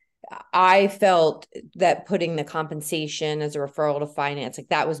 I felt that putting the compensation as a referral to finance, like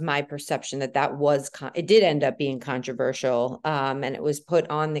that was my perception that was, it did end up being controversial. And it was put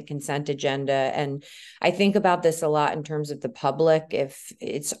on the consent agenda. And I think about this a lot in terms of the public, if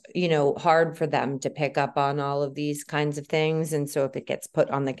it's, hard for them to pick up on all of these kinds of things. And so if it gets put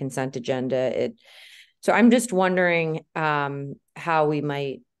on the consent agenda, so I'm just wondering how we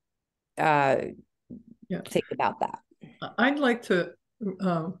might think about that. I'd like to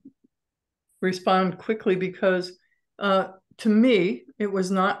respond quickly because to me, it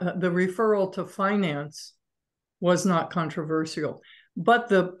was not, the referral to finance was not controversial. But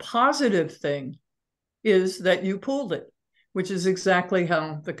the positive thing is that you pulled it, which is exactly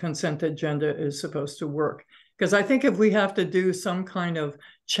how the consent agenda is supposed to work. Because I think if we have to do some kind of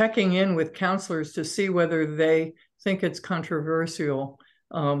checking in with counselors to see whether they think it's controversial,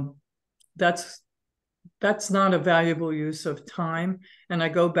 that's not a valuable use of time. And I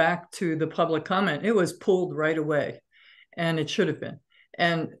go back to the public comment. It was pulled right away, and it should have been.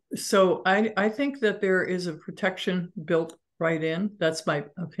 And so I think that there is a protection built right in. That's my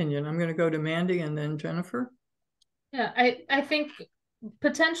opinion. I'm going to go to Mandy and then Jennifer. Yeah, I think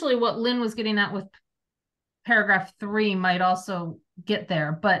potentially what Lynn was getting at with paragraph 3 might also get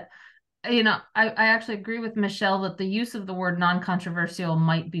there. But, I actually agree with Michelle that the use of the word non-controversial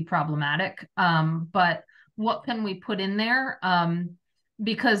might be problematic. But what can we put in there?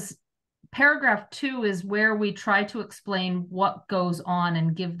 Because paragraph 2 is where we try to explain what goes on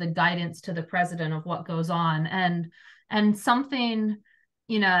and give the guidance to the president of what goes on. And something,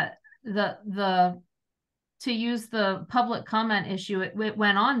 to use the public comment issue, it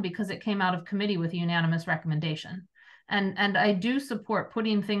went on because it came out of committee with a unanimous recommendation. And I do support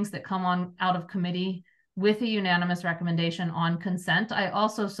putting things that come on out of committee with a unanimous recommendation on consent. I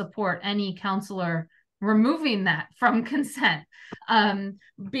also support any counselor removing that from consent,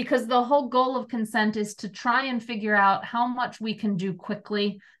 because the whole goal of consent is to try and figure out how much we can do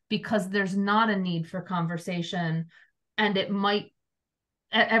quickly, because there's not a need for conversation, and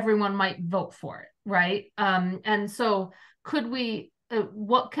everyone might vote for it, right? And so could we,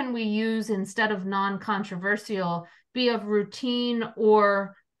 what can we use instead of non-controversial, be of routine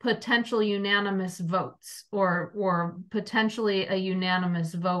or potential unanimous votes, or potentially a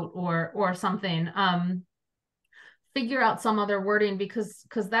unanimous vote, or something. Figure out some other wording, because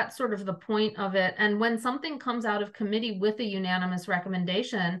that's sort of the point of it. And when something comes out of committee with a unanimous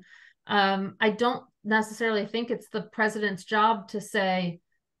recommendation, I don't necessarily think it's the president's job to say,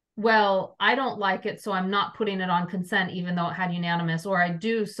 well, I don't like it, so I'm not putting it on consent, even though it had unanimous, or I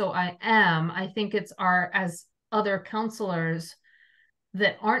do, so I am. I think it's as other counselors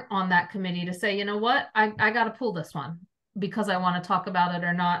that aren't on that committee to say, you know what, I got to pull this one because I want to talk about it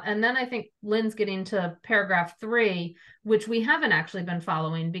or not. And then I think Lynn's getting to paragraph 3, which we haven't actually been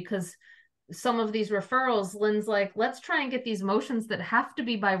following, because some of these referrals, Lynn's like, let's try and get these motions that have to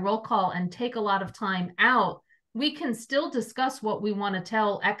be by roll call and take a lot of time out. We can still discuss what we want to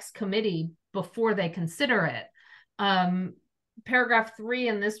tell X committee before they consider it. Paragraph 3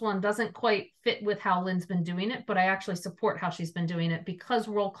 in this one doesn't quite fit with how Lynn's been doing it, but I actually support how she's been doing it, because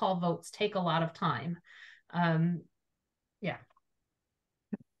roll call votes take a lot of time. Yeah.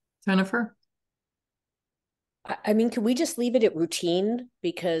 Jennifer? I mean, can we just leave it at routine?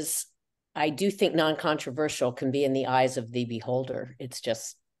 Because I do think non-controversial can be in the eyes of the beholder. It's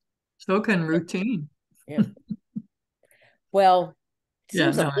just. So can routine. Yeah. Well, it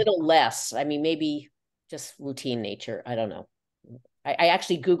seems a little less. I mean, maybe just routine nature. I don't know. I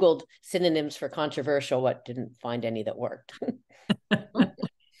actually Googled synonyms for controversial, but didn't find any that worked.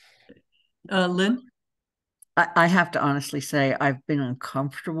 Lynn? I have to honestly say I've been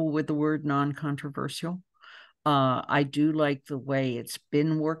uncomfortable with the word non-controversial. I do like the way it's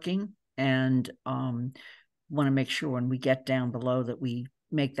been working, and want to make sure when we get down below that we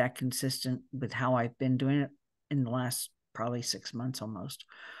make that consistent with how I've been doing it in the last probably 6 months almost.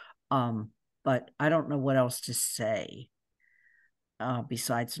 But I don't know what else to say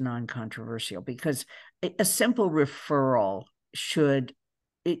besides non-controversial, because a simple referral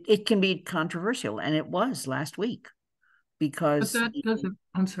it can be controversial, and it was last week, because but that doesn't,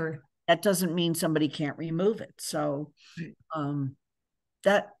 I'm sorry, that doesn't mean somebody can't remove it. So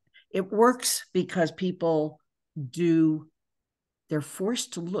that it works because people they're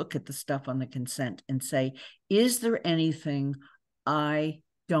forced to look at the stuff on the consent and say, is there anything I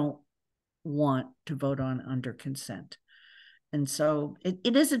don't want to vote on under consent? And so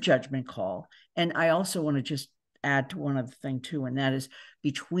it is a judgment call. And I also want to just add to one other thing too, and that is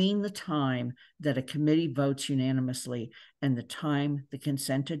between the time that a committee votes unanimously and the time the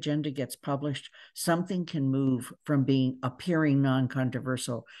consent agenda gets published, something can move from appearing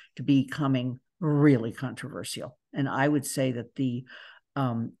non-controversial to becoming really controversial. And I would say that the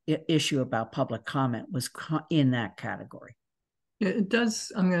issue about public comment was in that category. It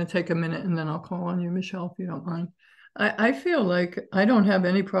does. I'm going to take a minute and then I'll call on you, Michelle, if you don't mind. I feel like I don't have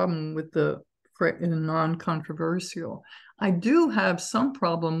any problem with the non-controversial. I do have some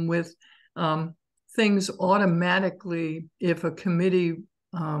problem with things automatically, if a committee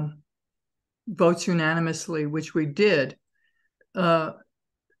votes unanimously, which we did, that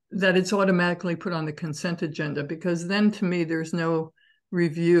it's automatically put on the consent agenda, because then to me there's no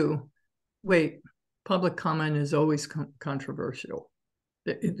review. Wait, public comment is always controversial.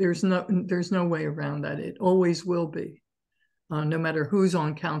 There's no way around that. It always will be, no matter who's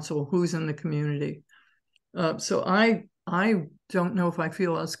on council, who's in the community. So I don't know if I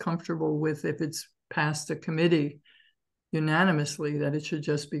feel as comfortable with, if it's passed a committee unanimously, that it should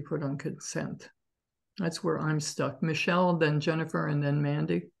just be put on consent. That's where I'm stuck. Michelle, then Jennifer, and then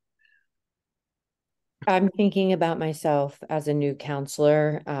Mandy. I'm thinking about myself as a new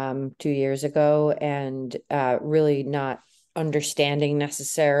counselor 2 years ago, and really not understanding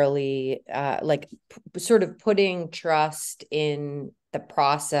necessarily, sort of putting trust in the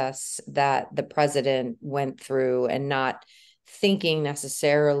process that the president went through, and not thinking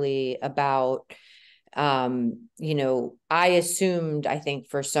necessarily about, I assumed, I think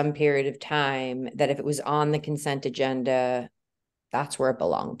for some period of time, that if it was on the consent agenda, that's where it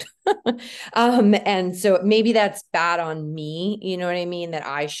belonged. And so maybe that's bad on me, you know what I mean? That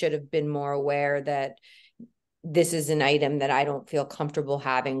I should have been more aware that this is an item that I don't feel comfortable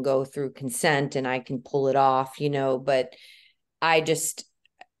having go through consent and I can pull it off, but I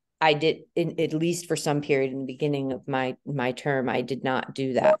did, at least for some period in the beginning of my term, I did not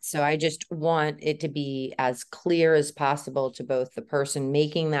do that. So I just want it to be as clear as possible to both the person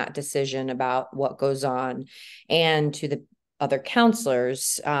making that decision about what goes on and to the other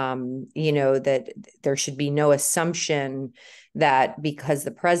counselors, that there should be no assumption that because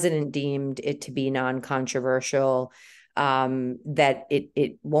the president deemed it to be non-controversial, that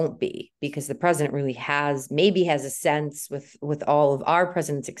it won't be, because the president really maybe has a sense with all of our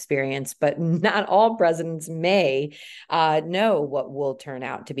president's experience, but not all presidents may know what will turn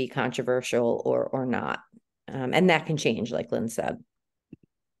out to be controversial or not. And that can change, like Lynn said.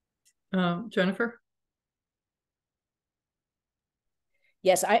 Jennifer?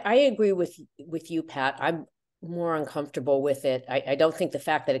 Yes, I agree with you, Pat. I'm more uncomfortable with it. I don't think the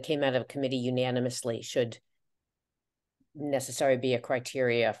fact that it came out of committee unanimously should necessarily be a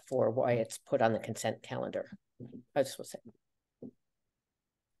criteria for why it's put on the consent calendar. I just want to say.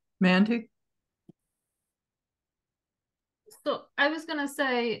 Mandy? So I was going to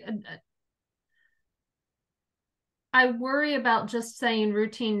say, I worry about just saying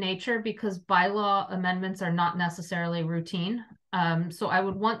routine nature because bylaw amendments are not necessarily routine. So I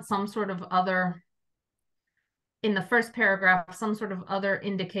would want some sort of other, in the first paragraph, some sort of other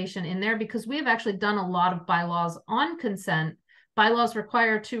indication in there, because we have actually done a lot of bylaws on consent. Bylaws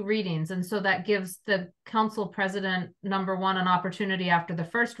require 2 readings. And so that gives the council president, number one, an opportunity after the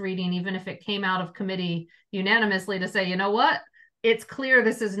first reading, even if it came out of committee unanimously, to say, you know what, it's clear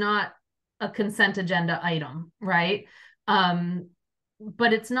this is not a consent agenda item, right?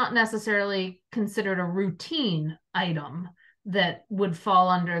 But it's not necessarily considered a routine item that would fall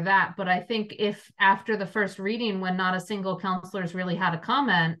under that. But I think if after the first reading, when not a single counselor's really had a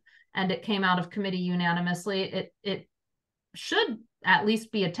comment and it came out of committee unanimously, it should at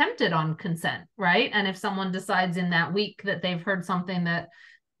least be attempted on consent, right? And if someone decides in that week that they've heard something that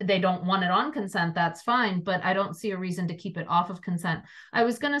they don't want it on consent, that's fine, but I don't see a reason to keep it off of consent. I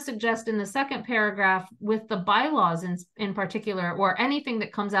was going to suggest in the second paragraph with the bylaws in particular, or anything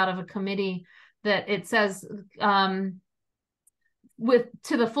that comes out of a committee, that it says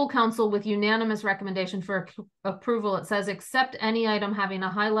to the full council with unanimous recommendation for approval, it says accept any item having a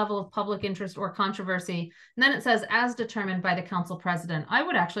high level of public interest or controversy. And then it says as determined by the council president. I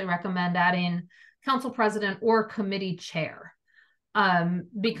would actually recommend adding council president or committee chair.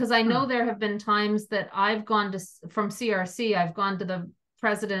 Because I know there have been times that I've gone from CRC, I've gone to the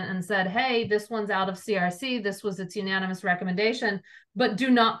president and said, hey, this one's out of CRC. This was its unanimous recommendation, but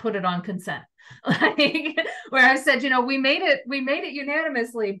do not put it on consent. Like where I said, we made it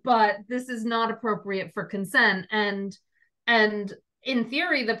unanimously, but this is not appropriate for consent. And in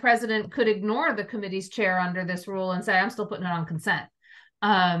theory, the president could ignore the committee's chair under this rule and say, I'm still putting it on consent.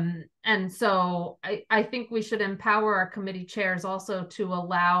 And so I think we should empower our committee chairs also to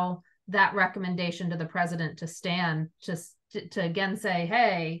allow that recommendation to the president to stand, just to again say,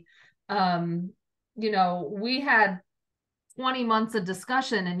 hey, we had 20 months of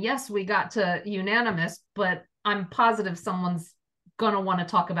discussion and yes, we got to unanimous, but I'm positive someone's going to want to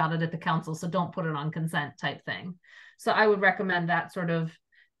talk about it at the council. So don't put it on consent type thing. So I would recommend that sort of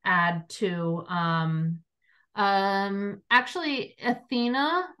add to, actually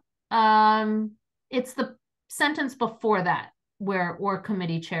Athena, it's the sentence before that where or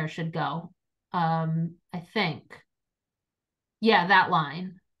committee chair should go. I think. Yeah, that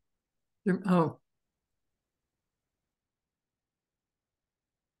line. Oh.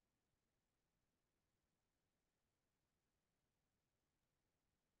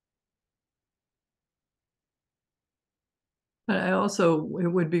 It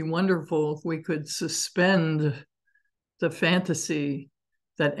would be wonderful if we could suspend the fantasy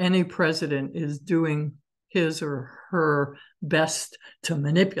that any president is doing his or her best to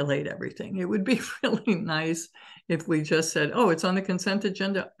manipulate everything. It would be really nice if we just said, oh, it's on the consent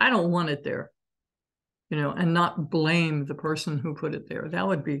agenda. I don't want it there, and not blame the person who put it there. That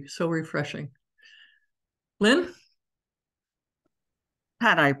would be so refreshing. Lynn?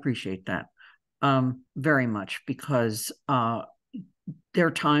 Pat, I appreciate that very much, because there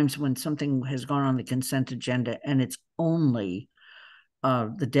are times when something has gone on the consent agenda and it's only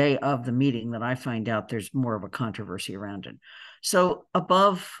the day of the meeting that I find out there's more of a controversy around it. So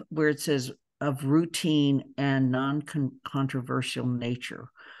above where it says of routine and non-controversial nature,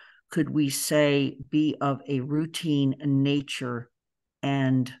 could we say be of a routine nature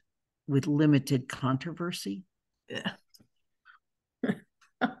and with limited controversy? Yeah.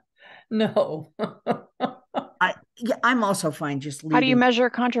 No. Yeah, I'm also fine just leaving. How do you measure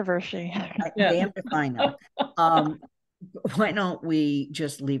controversy? Damn if I know. Why don't we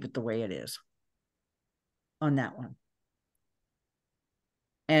just leave it the way it is on that one?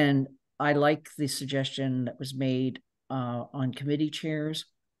 And I like the suggestion that was made on committee chairs.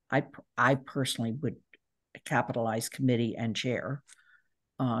 I personally would capitalize committee and chair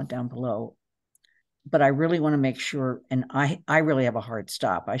down below. But I really want to make sure, and I really have a hard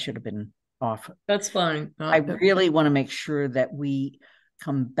stop. I should have been off. That's fine. I really want to make sure that we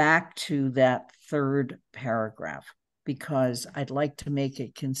come back to that third paragraph, because I'd like to make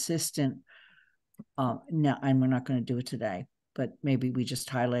it consistent. No, we're not going to do it today, but maybe we just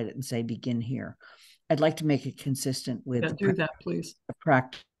highlight it and say begin here. I'd like to make it consistent with do that, please. The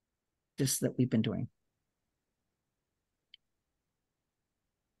practice that we've been doing.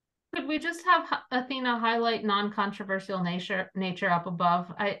 Could we just have Athena highlight non-controversial nature up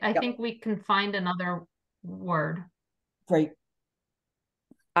above? I think we can find another word. Great.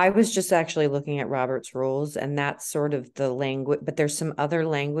 I was just actually looking at Robert's rules, and that's sort of the language, but there's some other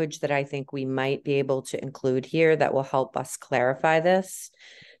language that I think we might be able to include here that will help us clarify this.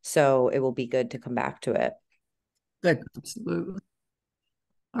 So it will be good to come back to it. Good. Absolutely.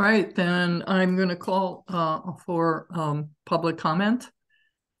 All right, then I'm going to call for public comment.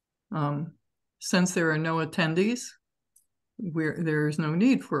 Since there are no attendees, there is no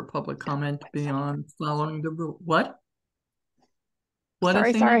need for public comment beyond following the rule. What?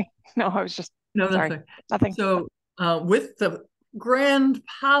 Sorry. No, I was just nothing. So with the grand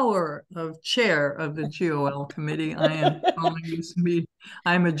power of chair of the GOL committee, I am calling this meeting.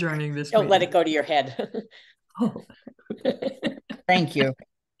 I'm adjourning this Don't meeting. let it go to your head. Oh. Thank you.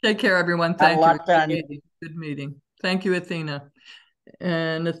 Take care, everyone. Thank you. Done. Good meeting. Thank you, Athena.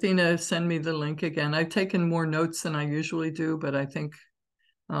 And Athena, send me the link again. I've taken more notes than I usually do, but I think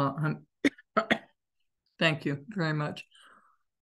thank you very much.